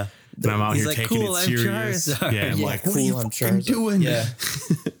 Just- Yeah. And I'm out He's here like, taking cool, it I'm serious. Charizard. Yeah, I'm Yeah, like, cool, what are you I'm fucking Charizard. doing? Yeah,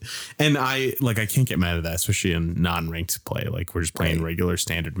 And I can't get mad at that, especially in non-ranked play. Like we're just playing Right. regular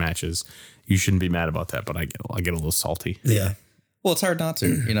standard matches. You shouldn't be mad about that, but I get a little salty. yeah. Well, it's hard not to,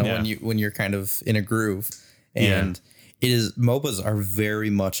 you know, Yeah. when you're kind of in a groove, and MOBAs are very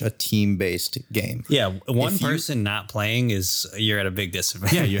much a team-based game. Yeah. One If you- person not playing you're at a big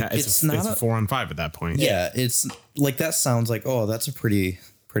disadvantage. Yeah, it's It's a not a- 4-on-5 at that point. Yeah, it's like that sounds like, oh, that's a pretty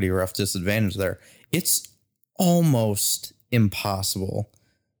rough disadvantage there. It's almost impossible.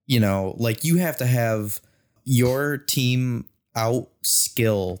 You know, like you have to have your team out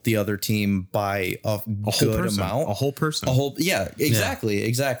skill the other team by a A whole good person. amount. A whole person. Yeah,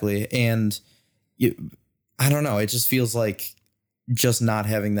 exactly. And I don't know, it just feels like just not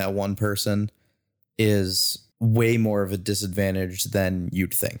having that one person is way more of a disadvantage than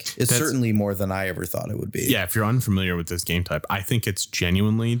you'd think. It's That's- certainly more than I ever thought it would be. Yeah, if you're unfamiliar with this game type, I think it's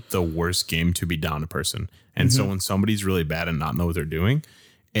genuinely the worst game to be down a person. And so when somebody's really bad and not know what they're doing,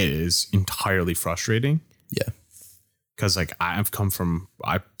 it is entirely frustrating. Yeah. Because like I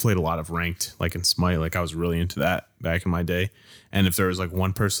played a lot of ranked, like in Smite, like I was really into that back in my day. And if there was like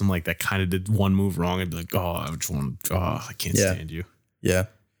one person like that kind of did one move wrong, I'd be like, I can't Yeah. stand you. Yeah.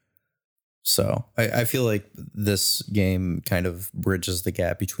 So I feel like this game kind of bridges the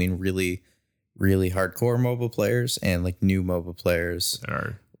gap between really, really hardcore MOBA players and like new MOBA players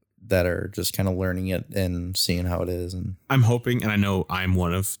that are just kind of learning it and seeing how it is. And I'm hoping, and I know I'm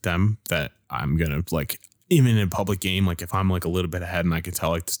one of them, that I'm gonna like, even in a public game, like if I'm like a little bit ahead and I can tell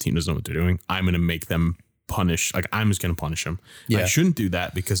like this team doesn't know what they're doing, I'm gonna make them punish. Like I'm just gonna punish them. Yeah. I shouldn't do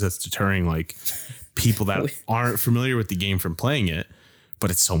that because that's deterring like people that aren't familiar with the game from playing it. But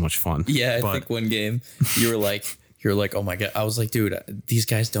it's so much fun. yeah, I But think one game you're like, oh my God. I was like, dude, these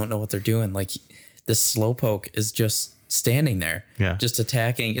guys don't know what they're doing. Like this slowpoke is just standing there, Yeah. just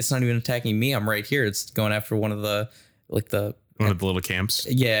attacking. It's not even attacking me. I'm right here. It's going after one of the one of the little camps.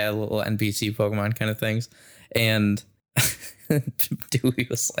 yeah, little NPC Pokemon kind of things. And Dewey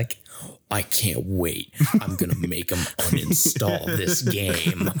was like, I can't wait. I'm going to make him uninstall this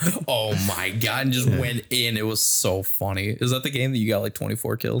game. Oh my God. And just went in. It was so funny. Is that the game that you got like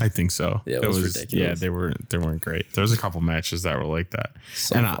 24 kills? I think so. Yeah, it was ridiculous. Yeah, they weren't great. There was a couple matches that were like that.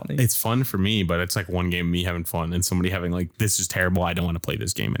 So and funny. it's fun for me, but it's like one game of me having fun and somebody having like, this is terrible. I don't want to play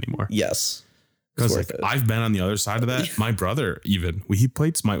this game anymore. Yes. Because worth like it. I've been on the other side of that. My brother he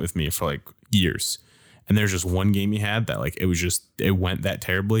played Smite with me for like years. And there's just one game he had that like it went that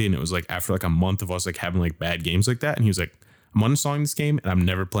terribly. And it was like after like a month of us like having like bad games like that. And he was like, I'm uninstalling this game and I'm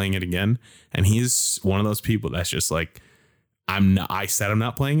never playing it again. And he's one of those people that's just like, I said I'm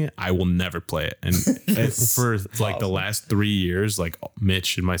not playing it. I will never play it. And for like the last 3 years, like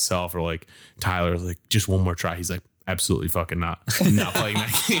Mitch and myself or like Tyler, like just one more try. He's like, absolutely fucking not playing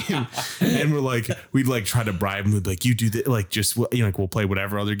that game. And we'd like try to bribe him. We'd be like, you do that, like just like we'll play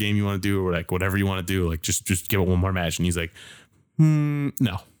whatever other game you want to do or like whatever you want to do. Like just give it one more match. And he's like,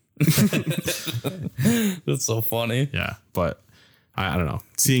 no. That's so funny. Yeah, but I don't know.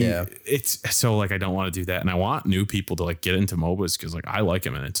 Seeing Yeah. it's so like I don't want to do that, and I want new people to like get into MOBAs because like I like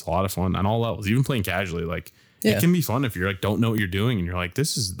them and it's a lot of fun on all levels. Even playing casually, like Yeah. it can be fun if you're like don't know what you're doing and you're like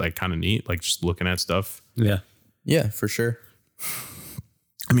this is like kind of neat, like just looking at stuff. Yeah. Yeah, for sure.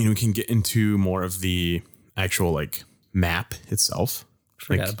 I mean, we can get into more of the actual like map itself.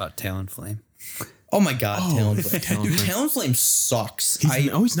 Forgot Like, about Talonflame. Oh my God, Talonflame. Talonflame. Dude, Talonflame sucks.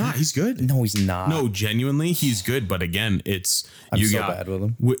 he's not. He's good. No, he's not. No, genuinely, he's good. But again, I'm so bad with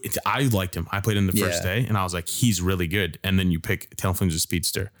him. I liked him. I played him the first Yeah. day, and I was like, he's really good. And then you pick Talonflame's a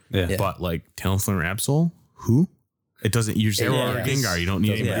speedster. Yeah. But like Talonflame Absol, who? It doesn't use Zero or Yeah. Gengar. You don't need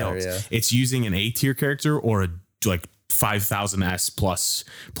Doesn't anybody matter, else. yeah. It's using an A tier character or a like 5,000 S plus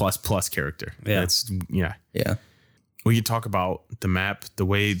character. Yeah. Yeah. We could talk about the map, the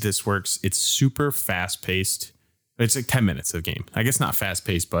way this works. It's super fast paced. It's like 10 minutes of game. I guess not fast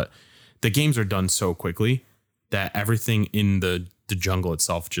paced, but the games are done so quickly that everything in the jungle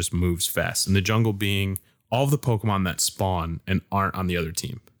itself just moves fast. And the jungle being all of the Pokemon that spawn and aren't on the other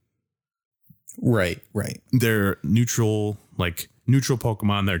team. Right. They're neutral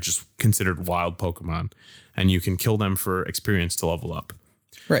Pokemon. They're just considered wild Pokemon. and you can kill them for experience to level up.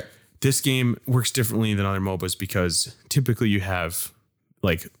 Right. This game works differently than other MOBAs because typically you have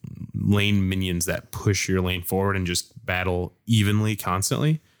like lane minions that push your lane forward and just battle evenly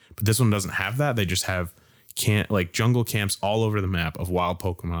constantly. But this one doesn't have that. They just have jungle camps all over the map of wild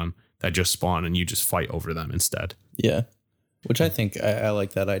Pokemon that just spawn and you just fight over them instead. Yeah. Which I think I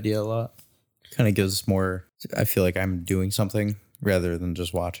like that idea a lot. Kind of gives more, I feel like I'm doing something rather than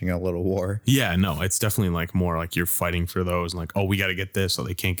just watching a little war. Yeah, no, it's definitely like more like you're fighting for those and like, oh, we got to get this so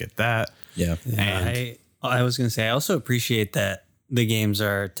they can't get that. Yeah. And I was going to say, I also appreciate that the games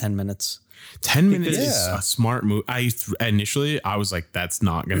are 10 minutes. 10 minutes is a smart move. Initially I was like, that's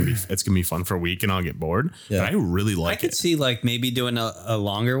not going to be, it's going to be fun for a week and I'll get bored. Yeah. But I really like it. I could see like maybe doing a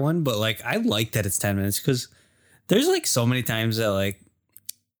longer one, but like I like that it's 10 minutes because there's like so many times that like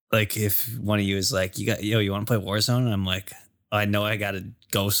if one of you is like, you want to play Warzone? And I'm like, I know I got to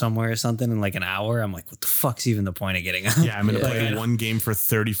go somewhere or something in like an hour. I'm like, what the fuck's even the point of getting out? Yeah, I'm going to play one game for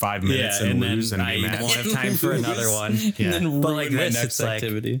 35 minutes and lose and I won't have time for another one. Yeah. But like this, it's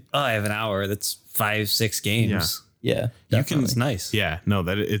activity. Like, oh, I have an hour. That's 5-6 games. Yeah. It's nice. Yeah, no,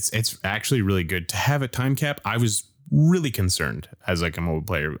 that it's actually really good to have a time cap. I was really concerned as like a mobile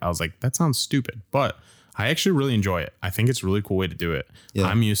player. I was like, that sounds stupid, but I actually really enjoy it. I think it's a really cool way to do it. Yeah.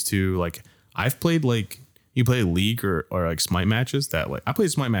 I'm used to like, I've played like, you play League or like Smite matches that like I played a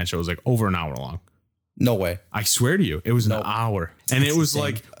Smite match that was like over an hour long. No way. I swear to you, it was an hour. And it was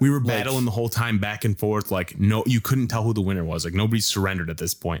like we were battling the whole time back and forth. Like, no, you couldn't tell who the winner was. Like nobody surrendered at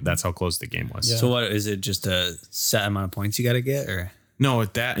this point. That's how close the game was. Yeah. So what is it, just a set amount of points you got to get, or no,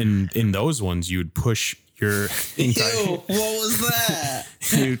 at that in those ones you would push your entire Ew, what was that?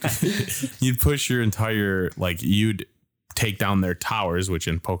 you'd push your entire, like you'd take down their towers, which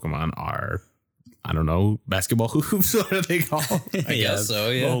in Pokemon are, I don't know, basketball hoops. What are they called? I guess so,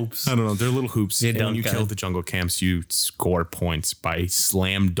 yeah. Hoops. I don't know. They're little hoops. And when you kill the jungle camps, you score points by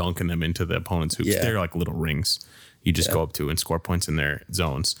slam dunking them into the opponent's hoops. Yeah. They're like little rings you just go up to and score points in their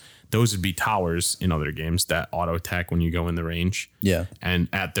zones. Those would be towers in other games that auto attack when you go in the range. Yeah. And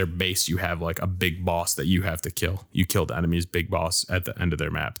at their base, you have like a big boss that you have to kill. You kill the enemy's big boss at the end of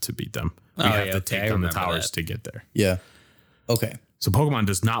their map to beat them. You have to take down the towers to get there. Yeah. Okay. So Pokemon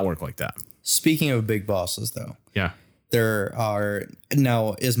does not work like that. Speaking of big bosses, though, yeah, there are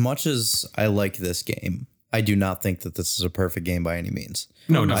now, as much as I like this game, I do not think that this is a perfect game by any means.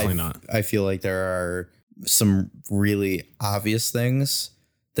 No, definitely not. I feel like there are some really obvious things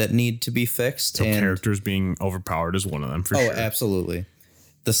that need to be fixed. So characters being overpowered is one of them for sure. Oh, absolutely.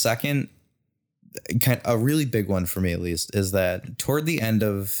 The second, a really big one for me at least, is that toward the end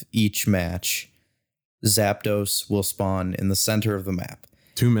of each match, Zapdos will spawn in the center of the map.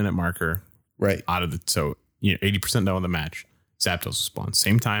 2-minute marker. Right. Out of the, so 80% done with the match, Zapdos will spawn.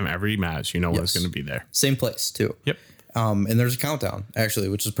 Same time every match, when it's going to be there. Same place too. Yep. And there's a countdown actually,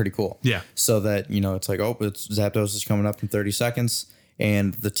 which is pretty cool. Yeah. So that, it's like, it's Zapdos is coming up in 30 seconds.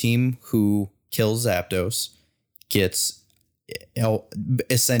 And the team who kills Zapdos gets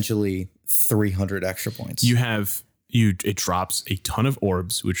essentially 300 extra points. It drops a ton of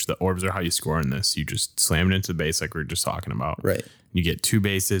orbs, which the orbs are how you score in this. You just slam it into the base like we were just talking about. Right. You get 2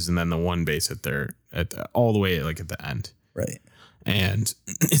 bases and then the 1 base all the way like at the end. Right. And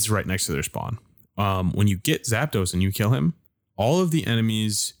it's right next to their spawn. When you get Zapdos and you kill him, all of the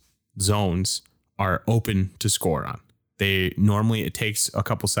enemies' zones are open to score on. It takes a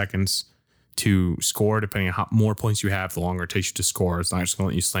couple seconds to score, depending on how more points you have, the longer it takes you to score. It's not just going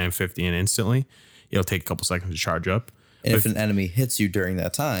to let you slam 50 in instantly. It'll take a couple seconds to charge up. And if an enemy hits you during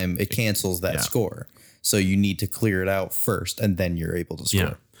that time, it cancels that score. So you need to clear it out first, and then you're able to score.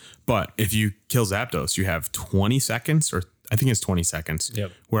 Yeah. But if you kill Zapdos, you have 20 seconds, or I think it's 20 seconds,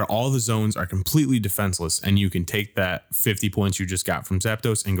 where all the zones are completely defenseless, and you can take that 50 points you just got from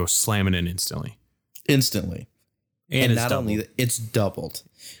Zapdos and go slam it in instantly. Instantly. And not only that, it's doubled.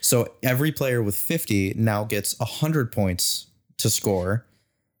 So every player with 50 now gets 100 points to score,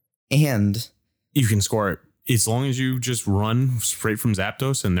 and you can score it as long as you just run straight from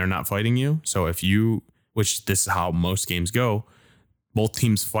Zapdos and they're not fighting you. So which this is how most games go, both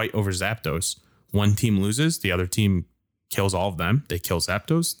teams fight over Zapdos. One team loses, the other team kills all of them. They kill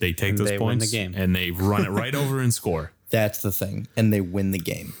Zapdos, they take those points, win the game, and they run it right over and score. That's the thing, and they win the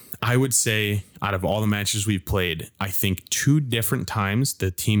game. I would say out of all the matches we've played, I think 2 different times the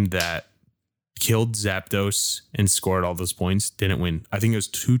team that killed Zapdos and scored all those points didn't win. I think it was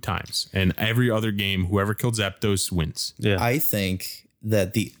 2 times. And every other game, whoever killed Zapdos wins. Yeah. I think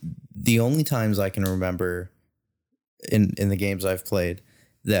that the only times I can remember in the games I've played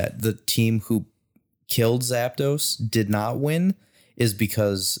that the team who killed Zapdos did not win is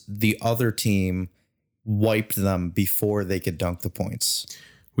because the other team wiped them before they could dunk the points.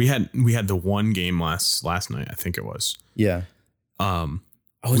 We had the one game last night, I think it was. Yeah.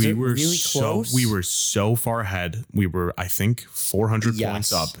 We were really close? We were so far ahead. We were, I think, 400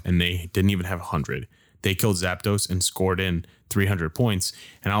 points up, and they didn't even have 100. They killed Zapdos and scored in 300 points.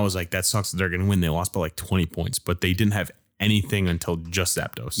 And I was like, that sucks that they're going to win. They lost by like 20 points, but they didn't have anything until just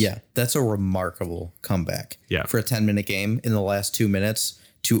Zapdos. Yeah, that's a remarkable comeback. Yeah. For a 10-minute game in the last 2 minutes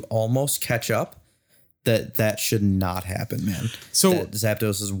to almost catch up. That should not happen, man. So that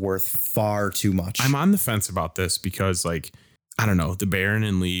Zapdos is worth far too much. I'm on the fence about this because, like, I don't know, the Baron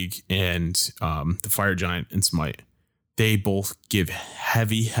in League and the Fire Giant in Smite, they both give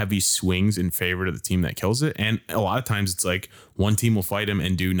heavy swings in favor of the team that kills it. And a lot of times it's like one team will fight him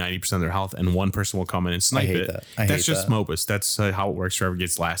and do 90% of their health, and one person will come in and snipe it. That's just Mobus. That's how it works. Whoever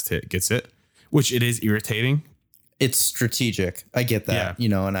gets last hit gets it, which it is irritating. It's strategic. I get that,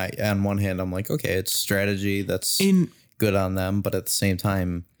 and I, on one hand, I'm like, okay, it's strategy. That's good on them. But at the same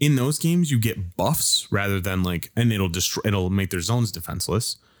time, in those games, you get buffs rather than and it'll make their zones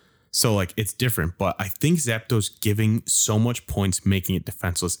defenseless. So like it's different. But I think Zapdos giving so much points, making it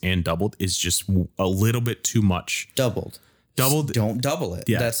defenseless and doubled is just a little bit too much. Doubled. Don't double it.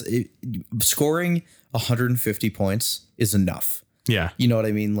 Yeah. Scoring 150 points is enough. Yeah. You know what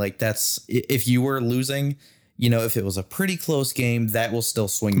I mean? Like that's, if you were losing, if it was a pretty close game, that will still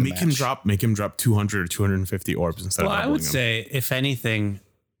swing the match. Make him drop 200 or 250 orbs instead of doubling. I would say, if anything,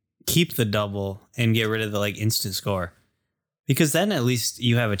 keep the double and get rid of the instant score, because then at least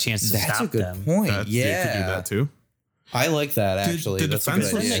you have a chance to stop them. That's a good point. You could do that too. I like that actually. The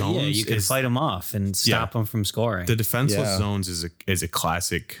defenseless zones, you can fight them off and stop them from scoring. The defenseless zones is a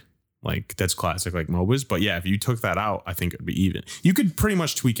classic. That's classic MOBAs. But yeah, if you took that out, I think it would be even. You could pretty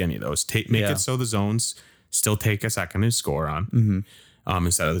much tweak any of those. Make it so the zones still take a second to score on,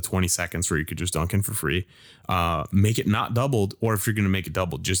 instead of the 20 seconds where you could just dunk in for free. Make it not doubled, or if you're going to make it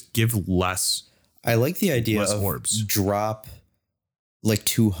doubled, just give less. I like the idea of orbs. Drop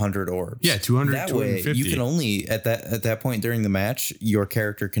 200 orbs. Yeah, 200. That 250. way, you can only at that point during the match, your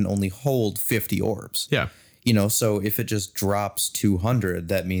character can only hold 50 orbs. Yeah. So if it just drops 200,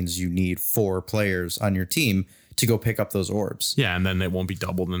 that means you need 4 players on your team to go pick up those orbs. Yeah, and then it won't be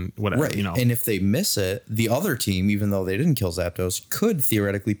doubled and whatever, right. And if they miss it, the other team, even though they didn't kill Zapdos, could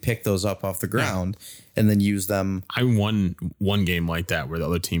theoretically pick those up off the ground and then use them. I won one game like that where the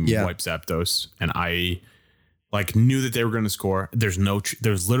other team wiped Zapdos, and I knew that they were going to score. There's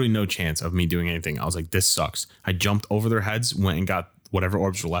literally no chance of me doing anything. I was like, this sucks. I jumped over their heads, went and got whatever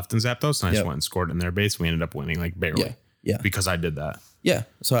orbs were left in Zapdos, and I just went and scored in their base. We ended up winning barely. Yeah. Because I did that. Yeah.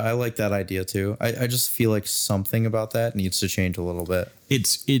 So I like that idea too. I just feel like something about that needs to change a little bit.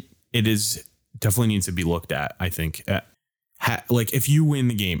 It is definitely needs to be looked at, I think. If you win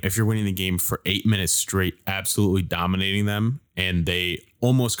the game, if you're winning the game for 8 minutes straight, absolutely dominating them, and they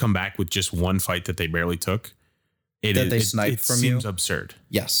almost come back with just one fight that they barely took, it seems absurd.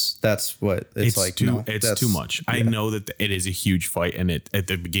 Yes, that's what it's like. It's too much. Yeah. I know that it is a huge fight, and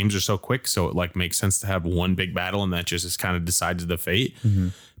the games are so quick, so it makes sense to have one big battle, and that just is kind of decides the fate. Mm-hmm.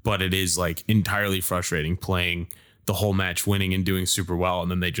 But it is entirely frustrating playing the whole match, winning and doing super well, and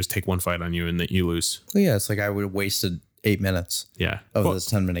then they just take one fight on you and then you lose. Well, yeah, it's like I would have wasted 8 minutes. Of this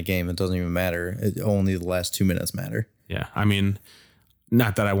 10-minute game. It doesn't even matter. Only the last 2 minutes matter. Yeah, I mean.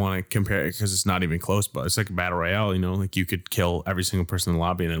 Not that I want to compare it because it's not even close, but it's like a battle royale, you could kill every single person in the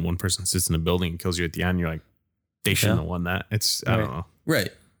lobby and then one person sits in a building and kills you at the end. You're like, they shouldn't have won that. I don't know. Right.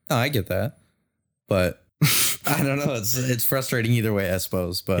 No, I get that. But I don't know. It's frustrating either way, I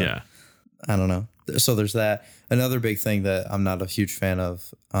suppose. But yeah, I don't know. So there's that. Another big thing that I'm not a huge fan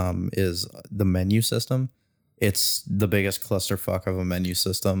of is the menu system. It's the biggest clusterfuck of a menu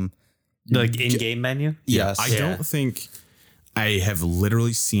system. In-game menu? Yes. I don't think I have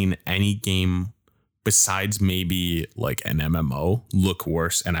literally seen any game besides maybe an MMO look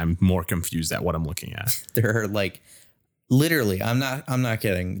worse, and I'm more confused at what I'm looking at. There are literally, I'm not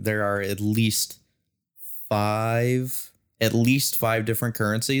kidding. There are at least five different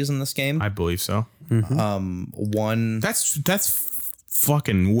currencies in this game. I believe so. Mm-hmm. That's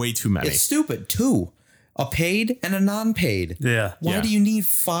fucking way too many. It's stupid. 2. A paid and a non-paid. Yeah. Why do you need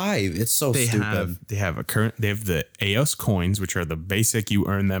 5? It's so stupid. They have the EOS coins, which are the basic. You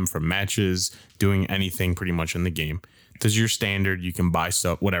earn them from matches, doing anything pretty much in the game. There's your standard. You can buy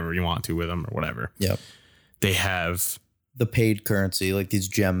stuff, whatever you want to with them or whatever. Yep. They have the paid currency, like these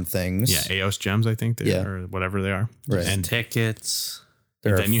gem things. Yeah, EOS gems, I think or whatever they are. Right. And tickets.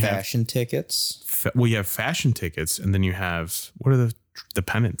 There are fashion tickets. You have fashion tickets, and then you have, what are the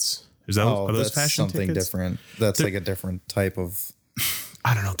pennants? Are those fashion something tickets? Different. That's a different type of.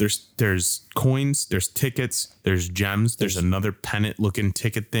 I don't know. There's coins, there's tickets, there's gems, there's another pennant looking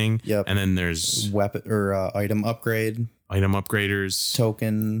ticket thing. Yep. And then there's weapon or item upgraders,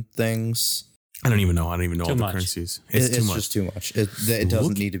 token things. I don't even know all the much. currencies. It's too much. Just too much. It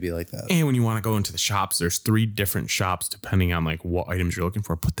doesn't need to be like that. And when you want to go into the shops, there's 3 different shops depending on like what items you're looking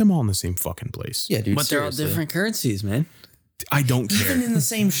for. Put them all in the same fucking place. Yeah, dude. But they're all different currencies, man. I don't care. Even in the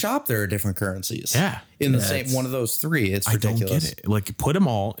same shop, there are different currencies. Yeah. In the same one of those 3, it's ridiculous. I don't get it. Like, put them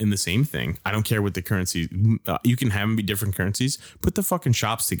all in the same thing. I don't care what the currency. You can have them be different currencies. Put the fucking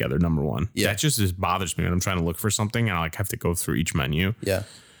shops together. Number one. Yeah. That just bothers me when I'm trying to look for something and I like have to go through each menu. Yeah.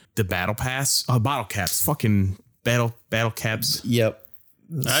 The battle pass, bottle caps, fucking battle caps. Yep.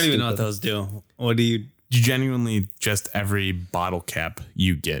 I don't even know what those do. What do you? Genuinely, just every bottle cap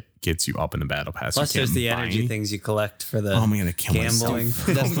you get gets you up in the battle pass. Plus, there's the energy things you collect for the. Oh, I'm gonna kill gambling. myself.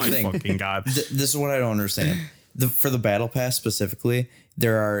 That's Oh the my thing. fucking god! This is what I don't understand. For the battle pass specifically,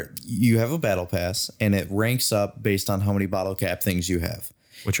 you have a battle pass and it ranks up based on how many bottle cap things you have.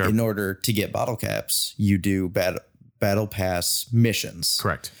 Which are in order to get bottle caps, you do battle pass missions.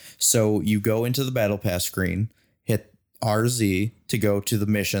 correct. So you go into the battle pass screen, hit RZ to go to the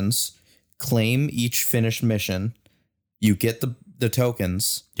missions, claim each finished mission. You get the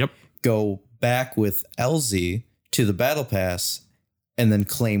tokens. Yep. Go back with LZ to the battle pass and then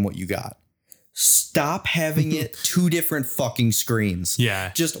claim what you got. Stop having it 2 different fucking screens.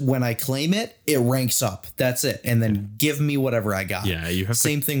 Yeah. Just when I claim it, it ranks up. That's it. And then give me whatever I got. Yeah, you have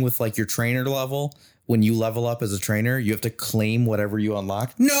Same thing with like your trainer level. When you level up as a trainer, you have to claim whatever you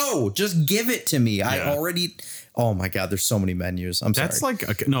unlock. No, just give it to me. I already. Oh my god, there's so many menus. I'm sorry. That's like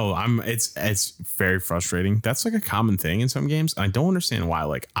it's very frustrating. That's like a common thing in some games. I don't understand why.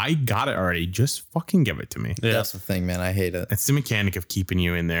 Like, I got it already. Just fucking give it to me. Yeah. That's the thing, man. I hate it. It's the mechanic of keeping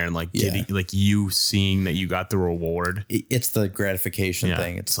you in there and like getting like you seeing that you got the reward. It's the gratification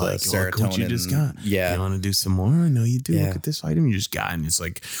thing. It's the like, serotonin. look what you just got. Yeah. You want to do some more? I know you do. Yeah. Look at this item you just got. And it's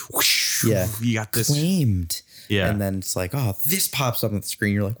like, whoosh, Yeah. you got this. Claimed. Yeah. And then it's like, oh, this pops up on the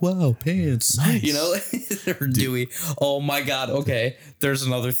screen. You're like, whoa, pants. Nice. You know, or Dewey. Oh my God. Okay. There's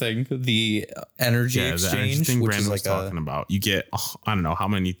another thing. The energy Yeah, exchange, the energy thing which Brandon is was like talking about. You get, I don't know how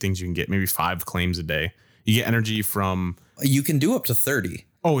many things you can get, maybe 5 claims a day. You get energy from, you can do up to 30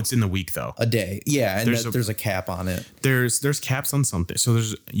 oh, it's in the week though. a day. Yeah. And There's there's a cap on it. There's caps on something. So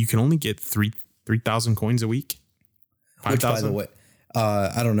you can only get 3,000 coins a week. 5,000? Which, by the way,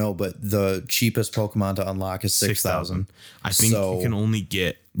 I don't know, but the cheapest Pokemon to unlock is 6,000. I think you can only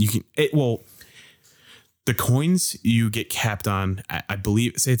get the coins you get capped on. I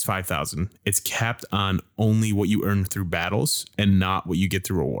believe say it's 5,000. It's capped on only what you earn through battles and not what you get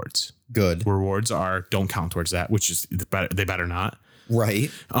through rewards. Good. Rewards don't count towards that, which is they better not.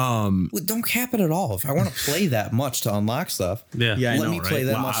 Right. Don't cap it at all. If I want to play that much to unlock stuff, Yeah. let me play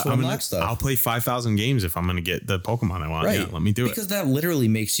that much to unlock stuff. I'll play 5,000 games if I'm going to get the Pokemon I want. Right. Yeah, let me do because that literally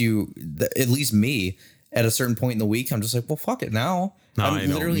makes you, at least me, at a certain point in the week, I'm just like, well, fuck it now. No, I I'm don't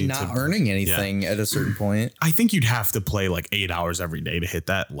literally need not to- earning anything at a certain point. I think you'd have to play like 8 hours every day to hit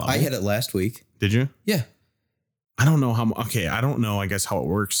that level. I hit it last week. Did you? Yeah. I don't know how. Okay, I don't know. I guess how it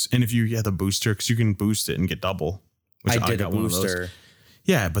works. And if you get the booster, because you can boost it and get double. I did a got one of those. booster.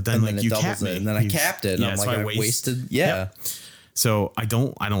 Yeah, but then And like then it you doubles capped it. me. And then I capped it. And I'm so like, I I wasted. Yeah. Yep. So I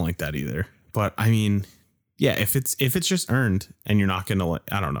don't like that either. But I mean, yeah, if it's just earned and you're not gonna,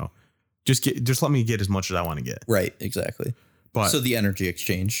 I don't know, just let me get as much as I want to get. Right. Exactly. But So the energy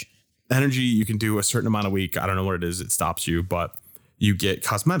exchange. energy, you can do a certain amount a week. I don't know what it is. It stops you, but you get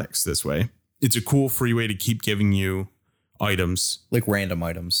cosmetics this way. It's a cool free way to keep giving you items. Like random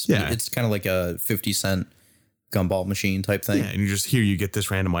items. Yeah. It's kind of like a 50-cent gumball machine type thing. Yeah, and you get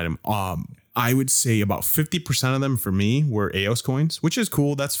this random item. I would say about 50% of them for me were Eos coins, which is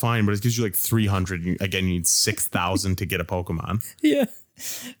cool. That's fine, but it gives you like 300. Again, you need 6,000 to get a Pokemon. Yeah.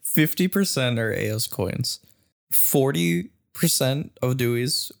 50% are Eos coins. 40% of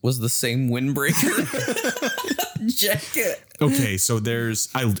Dewey's was the same windbreaker jacket. Okay, so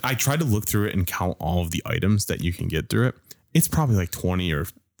I tried to look through it and count all of the items that you can get through it. It's probably like 20 or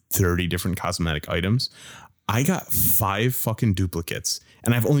 30 different cosmetic items. I got 5 fucking duplicates,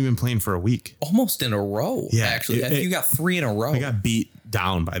 and I've only been playing for a week. Almost in a row. Yeah, Actually, I think you got 3 in a row. I got beat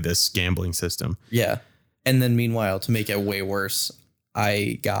down by this gambling system. Yeah. And then meanwhile, to make it way worse,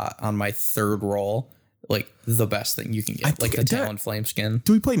 I got on my 3rd roll, like the best thing you can get, like a Talonflame skin.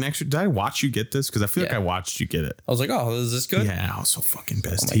 Do we play next year? Did I watch you get this? Because I feel like Yeah. I watched you get it. I was like, oh, is this good? Yeah, I was so fucking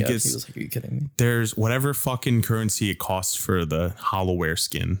pissed. Oh my God. He was like, are you kidding me? There's whatever fucking currency it costs for the Hollowware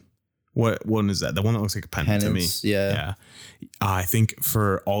skin. What one is that? The one that looks like a pendant Penance, to me. yeah. I think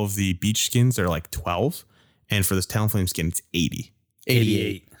for all of the beach skins, they're like 12. And for this Talonflame skin, it's 80.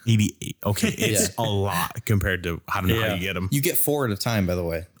 88. 88. Okay, it's a lot compared to how you get them. You get 4 at a time, by the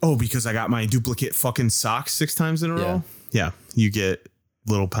way. Oh, because I got my duplicate fucking socks 6 times in a row? Yeah, you get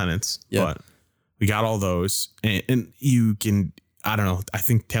little pennants. Yeah. But we got all those. And you can, I don't know, I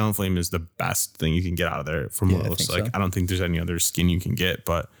think Talonflame is the best thing you can get out of there from what it looks like. So. I don't think there's any other skin you can get,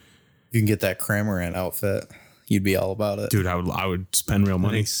 but... You can get that Cramorant outfit. You'd be all about it. Dude, I would spend real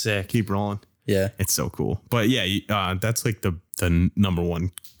money. Sick. Keep rolling. Yeah. It's so cool. But yeah, that's like the number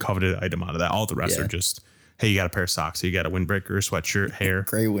one coveted item out of that. All the rest are just, hey, you got a pair of socks. So you got a windbreaker, sweatshirt, hair.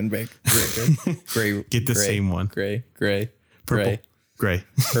 Gray windbreaker. Gray. Get the same one. Gray. Purple. Gray.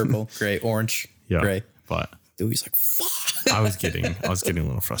 Purple. Gray. Orange. Yeah. Gray. But Dewey's like, fuck. I was getting a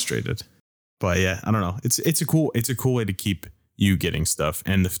little frustrated. But yeah, I don't know. It's a cool way to keep you getting stuff.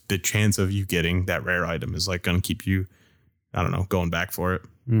 And the chance of you getting that rare item is like going to keep you, I don't know, going back for it.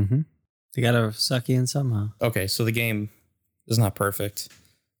 Mm-hmm. They got to suck you in somehow. Okay, so the game is not perfect,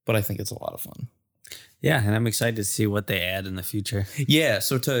 but I think it's a lot of fun. Yeah, and I'm excited to see what they add in the future. Yeah,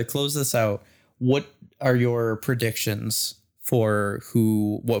 so to close this out, what are your predictions for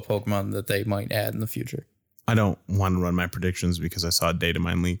what Pokemon that they might add in the future? I don't want to run my predictions because I saw a data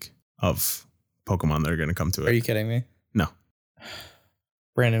mine leak of Pokemon that are going to come to it. Are you kidding me? No.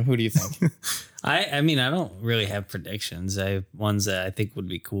 Brandon, who do you think? I mean, I don't really have predictions. I have ones that I think would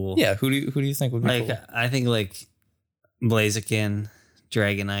be cool. Yeah, who do you think would be cool? I think like Blaziken,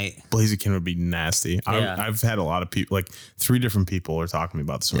 Dragonite. Blaziken would be nasty. Yeah. I've had a lot of people, like 3 different people are talking to me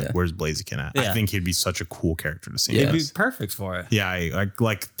about this. Like, where's Blaziken at? Yeah. I think he'd be such a cool character to see. It'd be perfect for it. Yeah, I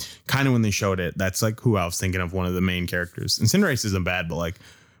like kind of when they showed it, that's like who I was thinking of, one of the main characters. And Cinderace isn't bad, but like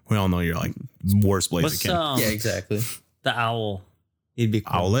we all know you're like worst Blaziken. Yeah, exactly. The owl. He'd be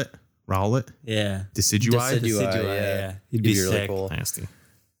cool. Rowlet? Yeah. Decidueye? Yeah. He'd be really sick. cool. Nasty.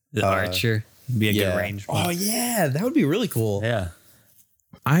 The Archer. He'd be a good range. Oh, yeah. That would be really cool. Yeah.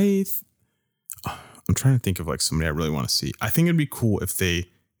 I'm trying to think of like somebody I really want to see. I think it'd be cool if they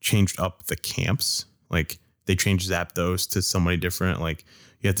changed up the camps. Like they changed Zapdos to somebody different. Like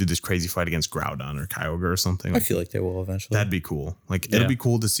you have to do this crazy fight against Groudon or Kyogre or something. I feel like they will eventually. That'd be cool. Like it'd be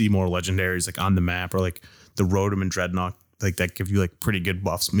cool to see more legendaries like on the map, or like the Rotom and Dreadnought. Like that give you like pretty good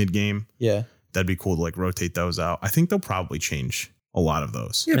buffs mid game. Yeah. That'd be cool to like rotate those out. I think they'll probably change a lot of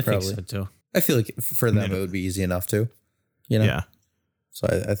those. Yeah, I probably. think so too. I feel like for them it would be easy enough too. You know? Yeah. So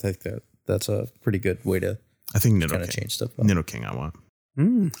I think that's a pretty good way to I think kind of change stuff up. Nidoking I want.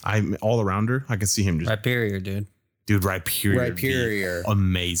 Mm. I'm all arounder. I can see him just Rhyperior, dude. Dude, Rhyperior.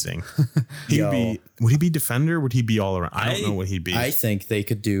 Amazing. Would he be defender? Would he be all around? I don't know what he'd be. I think they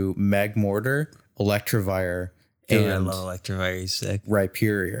could do Magmortar, Electivire, Dude, I and love Electivire. He's sick.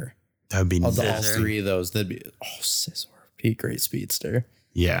 Rhyperior. That would be All nasty. 3 of those, that'd be Scizor. Be a great speedster.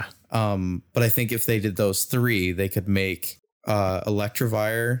 Yeah. But I think if they did those 3, they could make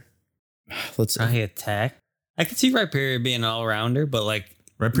Electivire. Let's High attack. I could see Rhyperior being an all-rounder, but like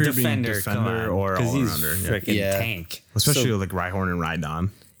Rhyperior being defender or all he's rounder. freaking Yeah. tank. Especially like Rhyhorn and Rhydon.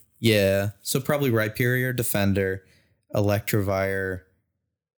 Yeah. So probably Rhyperior, defender, Electivire,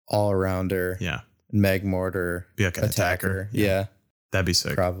 all rounder. Yeah. Magmortar, Be like an attacker. Yeah. That'd be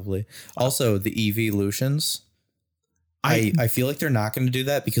sick. Probably. Also, the evolutions. I feel like they're not going to do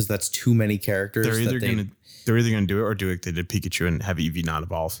that because that's too many characters. They're either gonna do it or do it. They did Pikachu and have Eevee not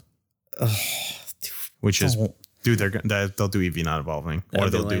evolve. Which is, dude, they'll do Eevee not evolving, or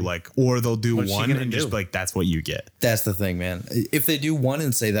they'll do one and just be like, that's what you get. That's the thing, man. If they do one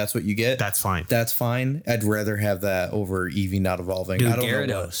and say that's what you get, that's fine. That's fine. I'd rather have that over Eevee not evolving. Dude, I don't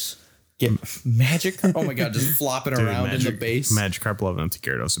Gyarados. Get Magikarp. Oh my god, just flopping around in the base. Magikarp loving up to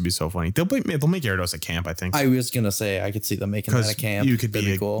Gyarados would be so funny. They'll make Gyarados a camp, I think. I was gonna say I could see them making that a camp. You could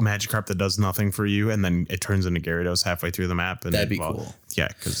be a cool. Magikarp that does nothing for you, and then it turns into Gyarados halfway through the map. And that'd be cool. Yeah,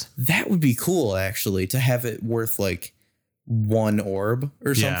 because that would be cool actually to have it worth like 1 orb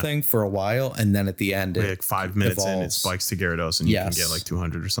or something for a while, and then at the end, like 5 minutes in, it spikes to Gyarados, and you can get like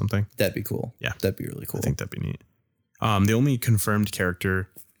 200 or something. That'd be cool. Yeah, that'd be really cool. I think that'd be neat. The only confirmed character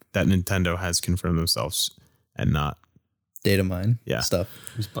that Nintendo has confirmed themselves and not data mine stuff.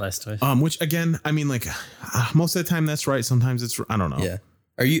 Who's Blastoise? Which again, I mean, like most of the time that's right. Sometimes it's I don't know. Yeah.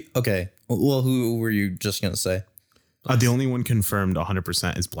 Are you okay? Well, who were you just gonna say? The only one confirmed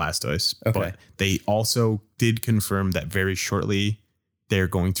 100% is Blastoise. Okay. But they also did confirm that very shortly they're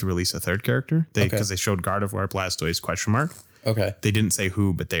going to release a third character. Because they showed Gardevoir, Blastoise, question mark. Okay. They didn't say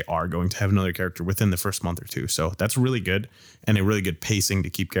who, but they are going to have another character within the first month or two. So that's really good and a really good pacing to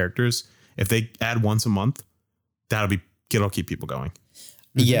keep characters. If they add once a month, it'll keep people going.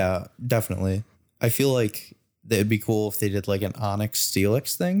 Yeah, definitely. I feel like it'd be cool if they did like an Onyx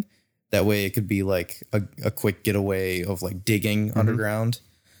Steelix thing That way it could be like a quick getaway of like digging underground.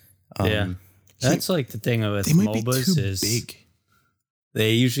 That's like the thing with They might MOBAs be too is big.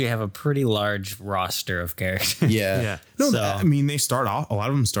 they usually have a pretty large roster of characters. Yeah. No, So- I mean, they start off, a lot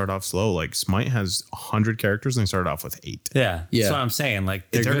of them start off slow. Like Smite has 100 characters and they started off with 8. Yeah. Yeah. That's what I'm saying. Like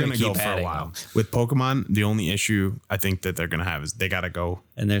They're they're, going going to to go keep for a adding while. them. With Pokemon, the only issue I think that they're going to have is they got to go.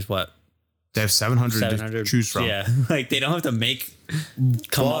 And there's what? They have 700 to 700 choose from. Yeah. Like they don't have to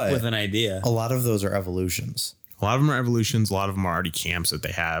come up But with an idea. a lot of those are evolutions. A lot of them are evolutions. A lot of them are already camps that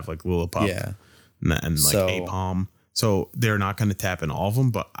they have, like Lillipup Yeah. and like So- Apom. So they're not going to tap in all of them.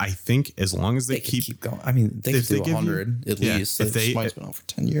 But I think as long as they They keep going. I mean, they if could they do give you- 100 at yeah, least. if they- Smite's been out for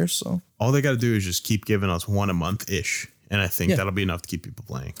 10 years, so. all they got to do is just keep giving us one a month ish. And I think Yeah. that'll be enough to keep people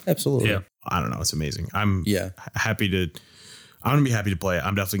playing. Absolutely. Yeah. I don't know. It's amazing. I'm Yeah. happy to. I'm gonna be happy to play it.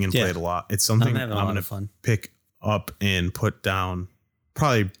 I'm definitely gonna play Yeah. it a lot. It's something I'm I'm, having a lot gonna of fun. pick up and put down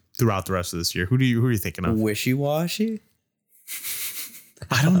probably throughout the rest of this year. Who are you thinking of? Wishy-washy?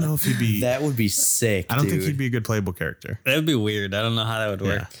 I don't know if he'd be. That would be sick, I don't dude. think he'd be a good playable character. That would be weird. I don't know how that would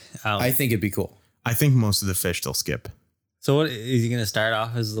work. I think it'd be cool. I think most of the fish they'll skip. So what is he going to start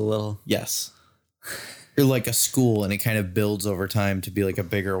off as the little? Yes. You're like a school and it kind of builds over time to be like a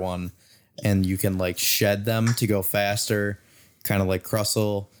bigger one. And you can like shed them to go faster, kind of like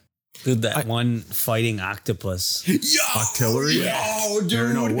Crustle. Dude, that one fighting octopus. Artillery. Oh, dude.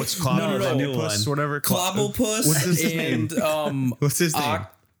 Or no, what's Clob- No, the new Octopus, one. whatever. Clobblepus What's his name? and What's his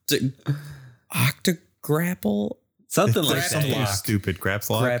name? Octograpple? Something like Something that. stupid.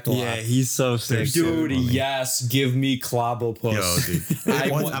 Grapslock. Grapple. Yeah, he's so sick. Dude, funny. yes, give me Clobblepus. Yo, dude.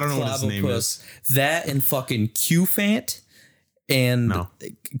 I don't know what his name is. That and fucking Qfant and No.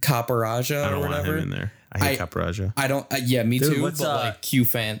 Copperaja I or don't want whatever. him in there. I hate Capraja. I don't. Yeah, me Dude, too. what's, But like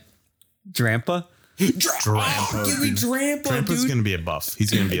Qfant. Drampa? Drampa, Give me dude. Drampa, Trampa's dude. gonna be a buff. He's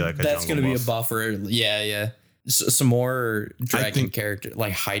gonna be like a That's jungle gonna be buff. a buffer. Yeah, yeah. Some more dragon think- character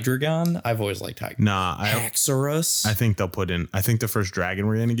like Hydreigon. I've always liked Hydreigon. Nah, Haxorus. I think they'll put in. I think the first dragon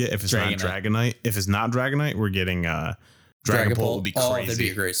we're gonna get, if it's not Dragonite, if it's not Dragonite, we're getting Dragapult will be Oh, crazy. that'd be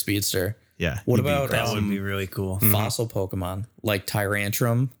a great speedster. Yeah. What he'd be about, crazy. That would be really cool. Fossil Pokemon like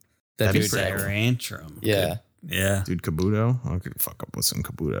Tyrantrum. That'd That'd be be sick. Tyrantrum. Yeah. Yeah. Dude, Kabuto? I could fuck up with some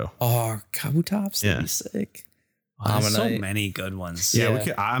Kabuto. Oh, Kabutops. That'd Yeah. be sick. There's so Ammonite. many good ones. Yeah, Yeah. we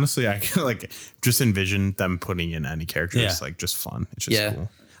could honestly, I could like just envision them putting in any characters, Yeah. like just fun. It's just Yeah.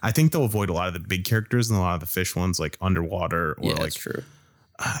 cool. I think they'll avoid a lot of the big characters and a lot of the fish ones, like underwater or Yeah, like that's true.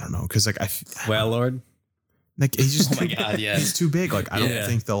 I don't know, because like Well, Lord. like he's just Oh my too, God, yeah. he's too big. Like I don't Yeah.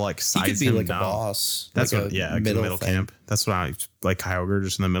 think they'll like He size could be him like down. a boss. That's like what, a yeah, like middle thing. camp. That's what I like. Kyogre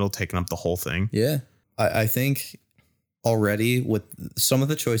just in the middle, taking up the whole thing. Yeah. I think already with some of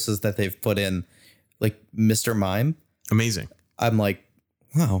the choices that they've put in, like Mr. Mime, Amazing. I'm like,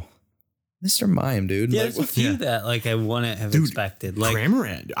 wow, Mr. Mime, dude. Yeah, Like, there's a few yeah. that like I wouldn't have Dude, expected. Like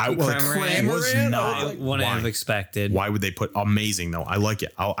Cramorant. I was Cramorant? not. I wouldn't have Why? expected. Why would they put amazing though? I like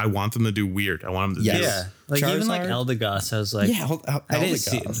it. I want them to do weird. I want them to Yes. do Yeah, like even like Charizard? Eldegoss, I was like, yeah, I didn't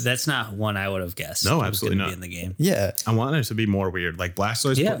see. Eldegoss. That's not one I would have guessed. No, was absolutely gonna not. Be in the game. Yeah. I want it to be more weird. Like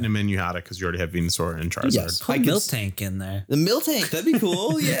Blastoise, Yeah. putting him in Uhata because you already have Venusaur and Charizard. Yes. Put I could Miltank in there. The Miltank, that'd be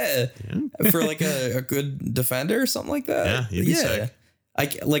cool. Yeah. For like a good defender or something like that. Yeah, he'd be sick. I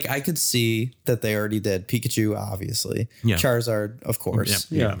could see that they already did Pikachu, obviously. Yeah. Charizard, of course.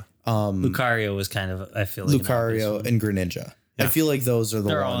 Yeah. Yeah. Lucario was kind of, I feel like, an obvious Lucario one. and Greninja. Yeah. I feel like those are the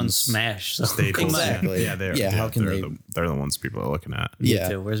They're all in ones. Smash. So Staples. Exactly. Yeah, they're, Yeah, how can they're they- they're the ones people are looking at. Yeah.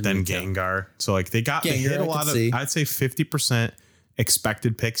 Mewtwo, where's Then Mewtwo? Gengar. So like they Gengar, hit I a lot could of. see. I'd say 50%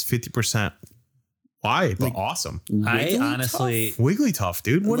 expected picks, 50% why, but awesome. I honestly, Wigglytuff,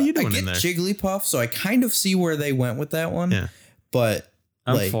 dude. What are you doing I get in there? Jigglypuff, so I kind of see where they went with that one. Yeah. But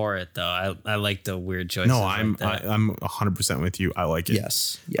I'm like, for it though. I like the weird choices. No, like I'm that. I'm 100% with you. I like it.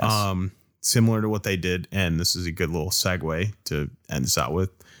 yes. Yes. Similar to what they did, and this is a good little segue to end this out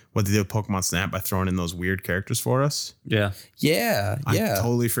with what they did with Pokemon Snap by throwing in those weird characters for us. yeah. yeah. I Yeah.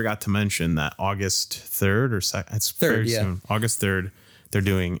 totally forgot to mention that August 3rd or 2nd, it's 3rd, very yeah. soon. August 3rd, they're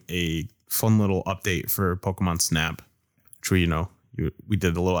doing a fun little update for Pokemon Snap, which we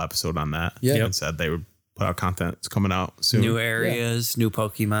did a little episode on that. Yeah. And said they would put out content. It's coming out soon. New areas, new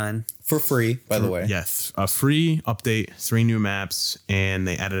Pokemon. For free, by the way. Yes, a free update, 3 new maps, and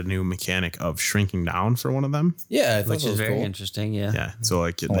they added a new mechanic of shrinking down for one of them. Yeah, I thought Which that is was very cool. interesting. Yeah. Yeah, so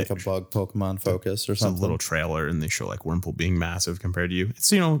like, Like a bug Pokemon focus or it's a something. little trailer, and they show like Wurmple being massive compared to you.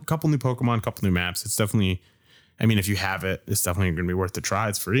 It's a couple new Pokemon, a couple new maps. It's definitely, I mean, if you have it, it's definitely going to be worth the try.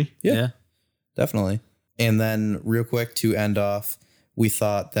 It's free. Yeah. Definitely. And then real quick to end off, we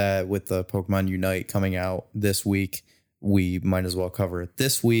thought that with the Pokemon Unite coming out this week, we might as well cover it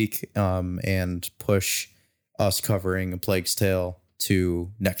this week and push us covering A Plague's Tale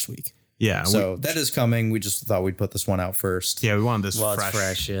to next week. Yeah. So that is coming. We just thought we'd put this one out first. Yeah, we wanted this Well, it's fresh,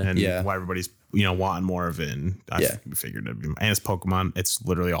 fresh, and Yeah. why everybody's wanting more of it. And I figured it'd be, and it's Pokemon. It's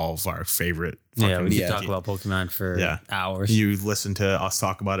literally all of our favorite. Yeah, we could Yeah. talk about Pokemon for hours. You listen to us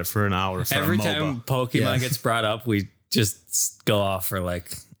talk about it for an hour. For Every a MOBA. time Pokemon gets brought up, we just go off for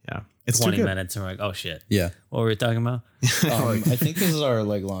like it's 20 too good. minutes and we're like, oh shit. Yeah. What were we talking about? I think this is our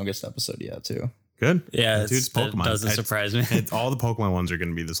like longest episode yet too. Good. Yeah, dude, it's that Pokemon. doesn't surprise me. All the Pokemon ones are going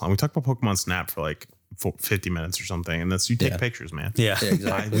to be this long. We talked about Pokemon Snap for like 50 minutes or something, and that's you take pictures, man. Yeah.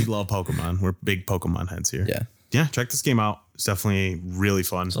 Exactly. We love Pokemon. We're big Pokemon heads here. Yeah. Check this game out. It's definitely really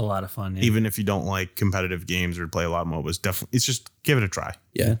fun. It's a lot of fun. Yeah. Even if you don't like competitive games or play a lot of MOBAs, definitely it's just give it a try.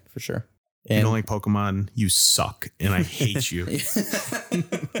 Yeah, for sure. If you don't like Pokemon, you suck, and I hate you.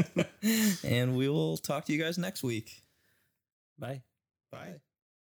 And we will talk to you guys next week. Bye. Bye.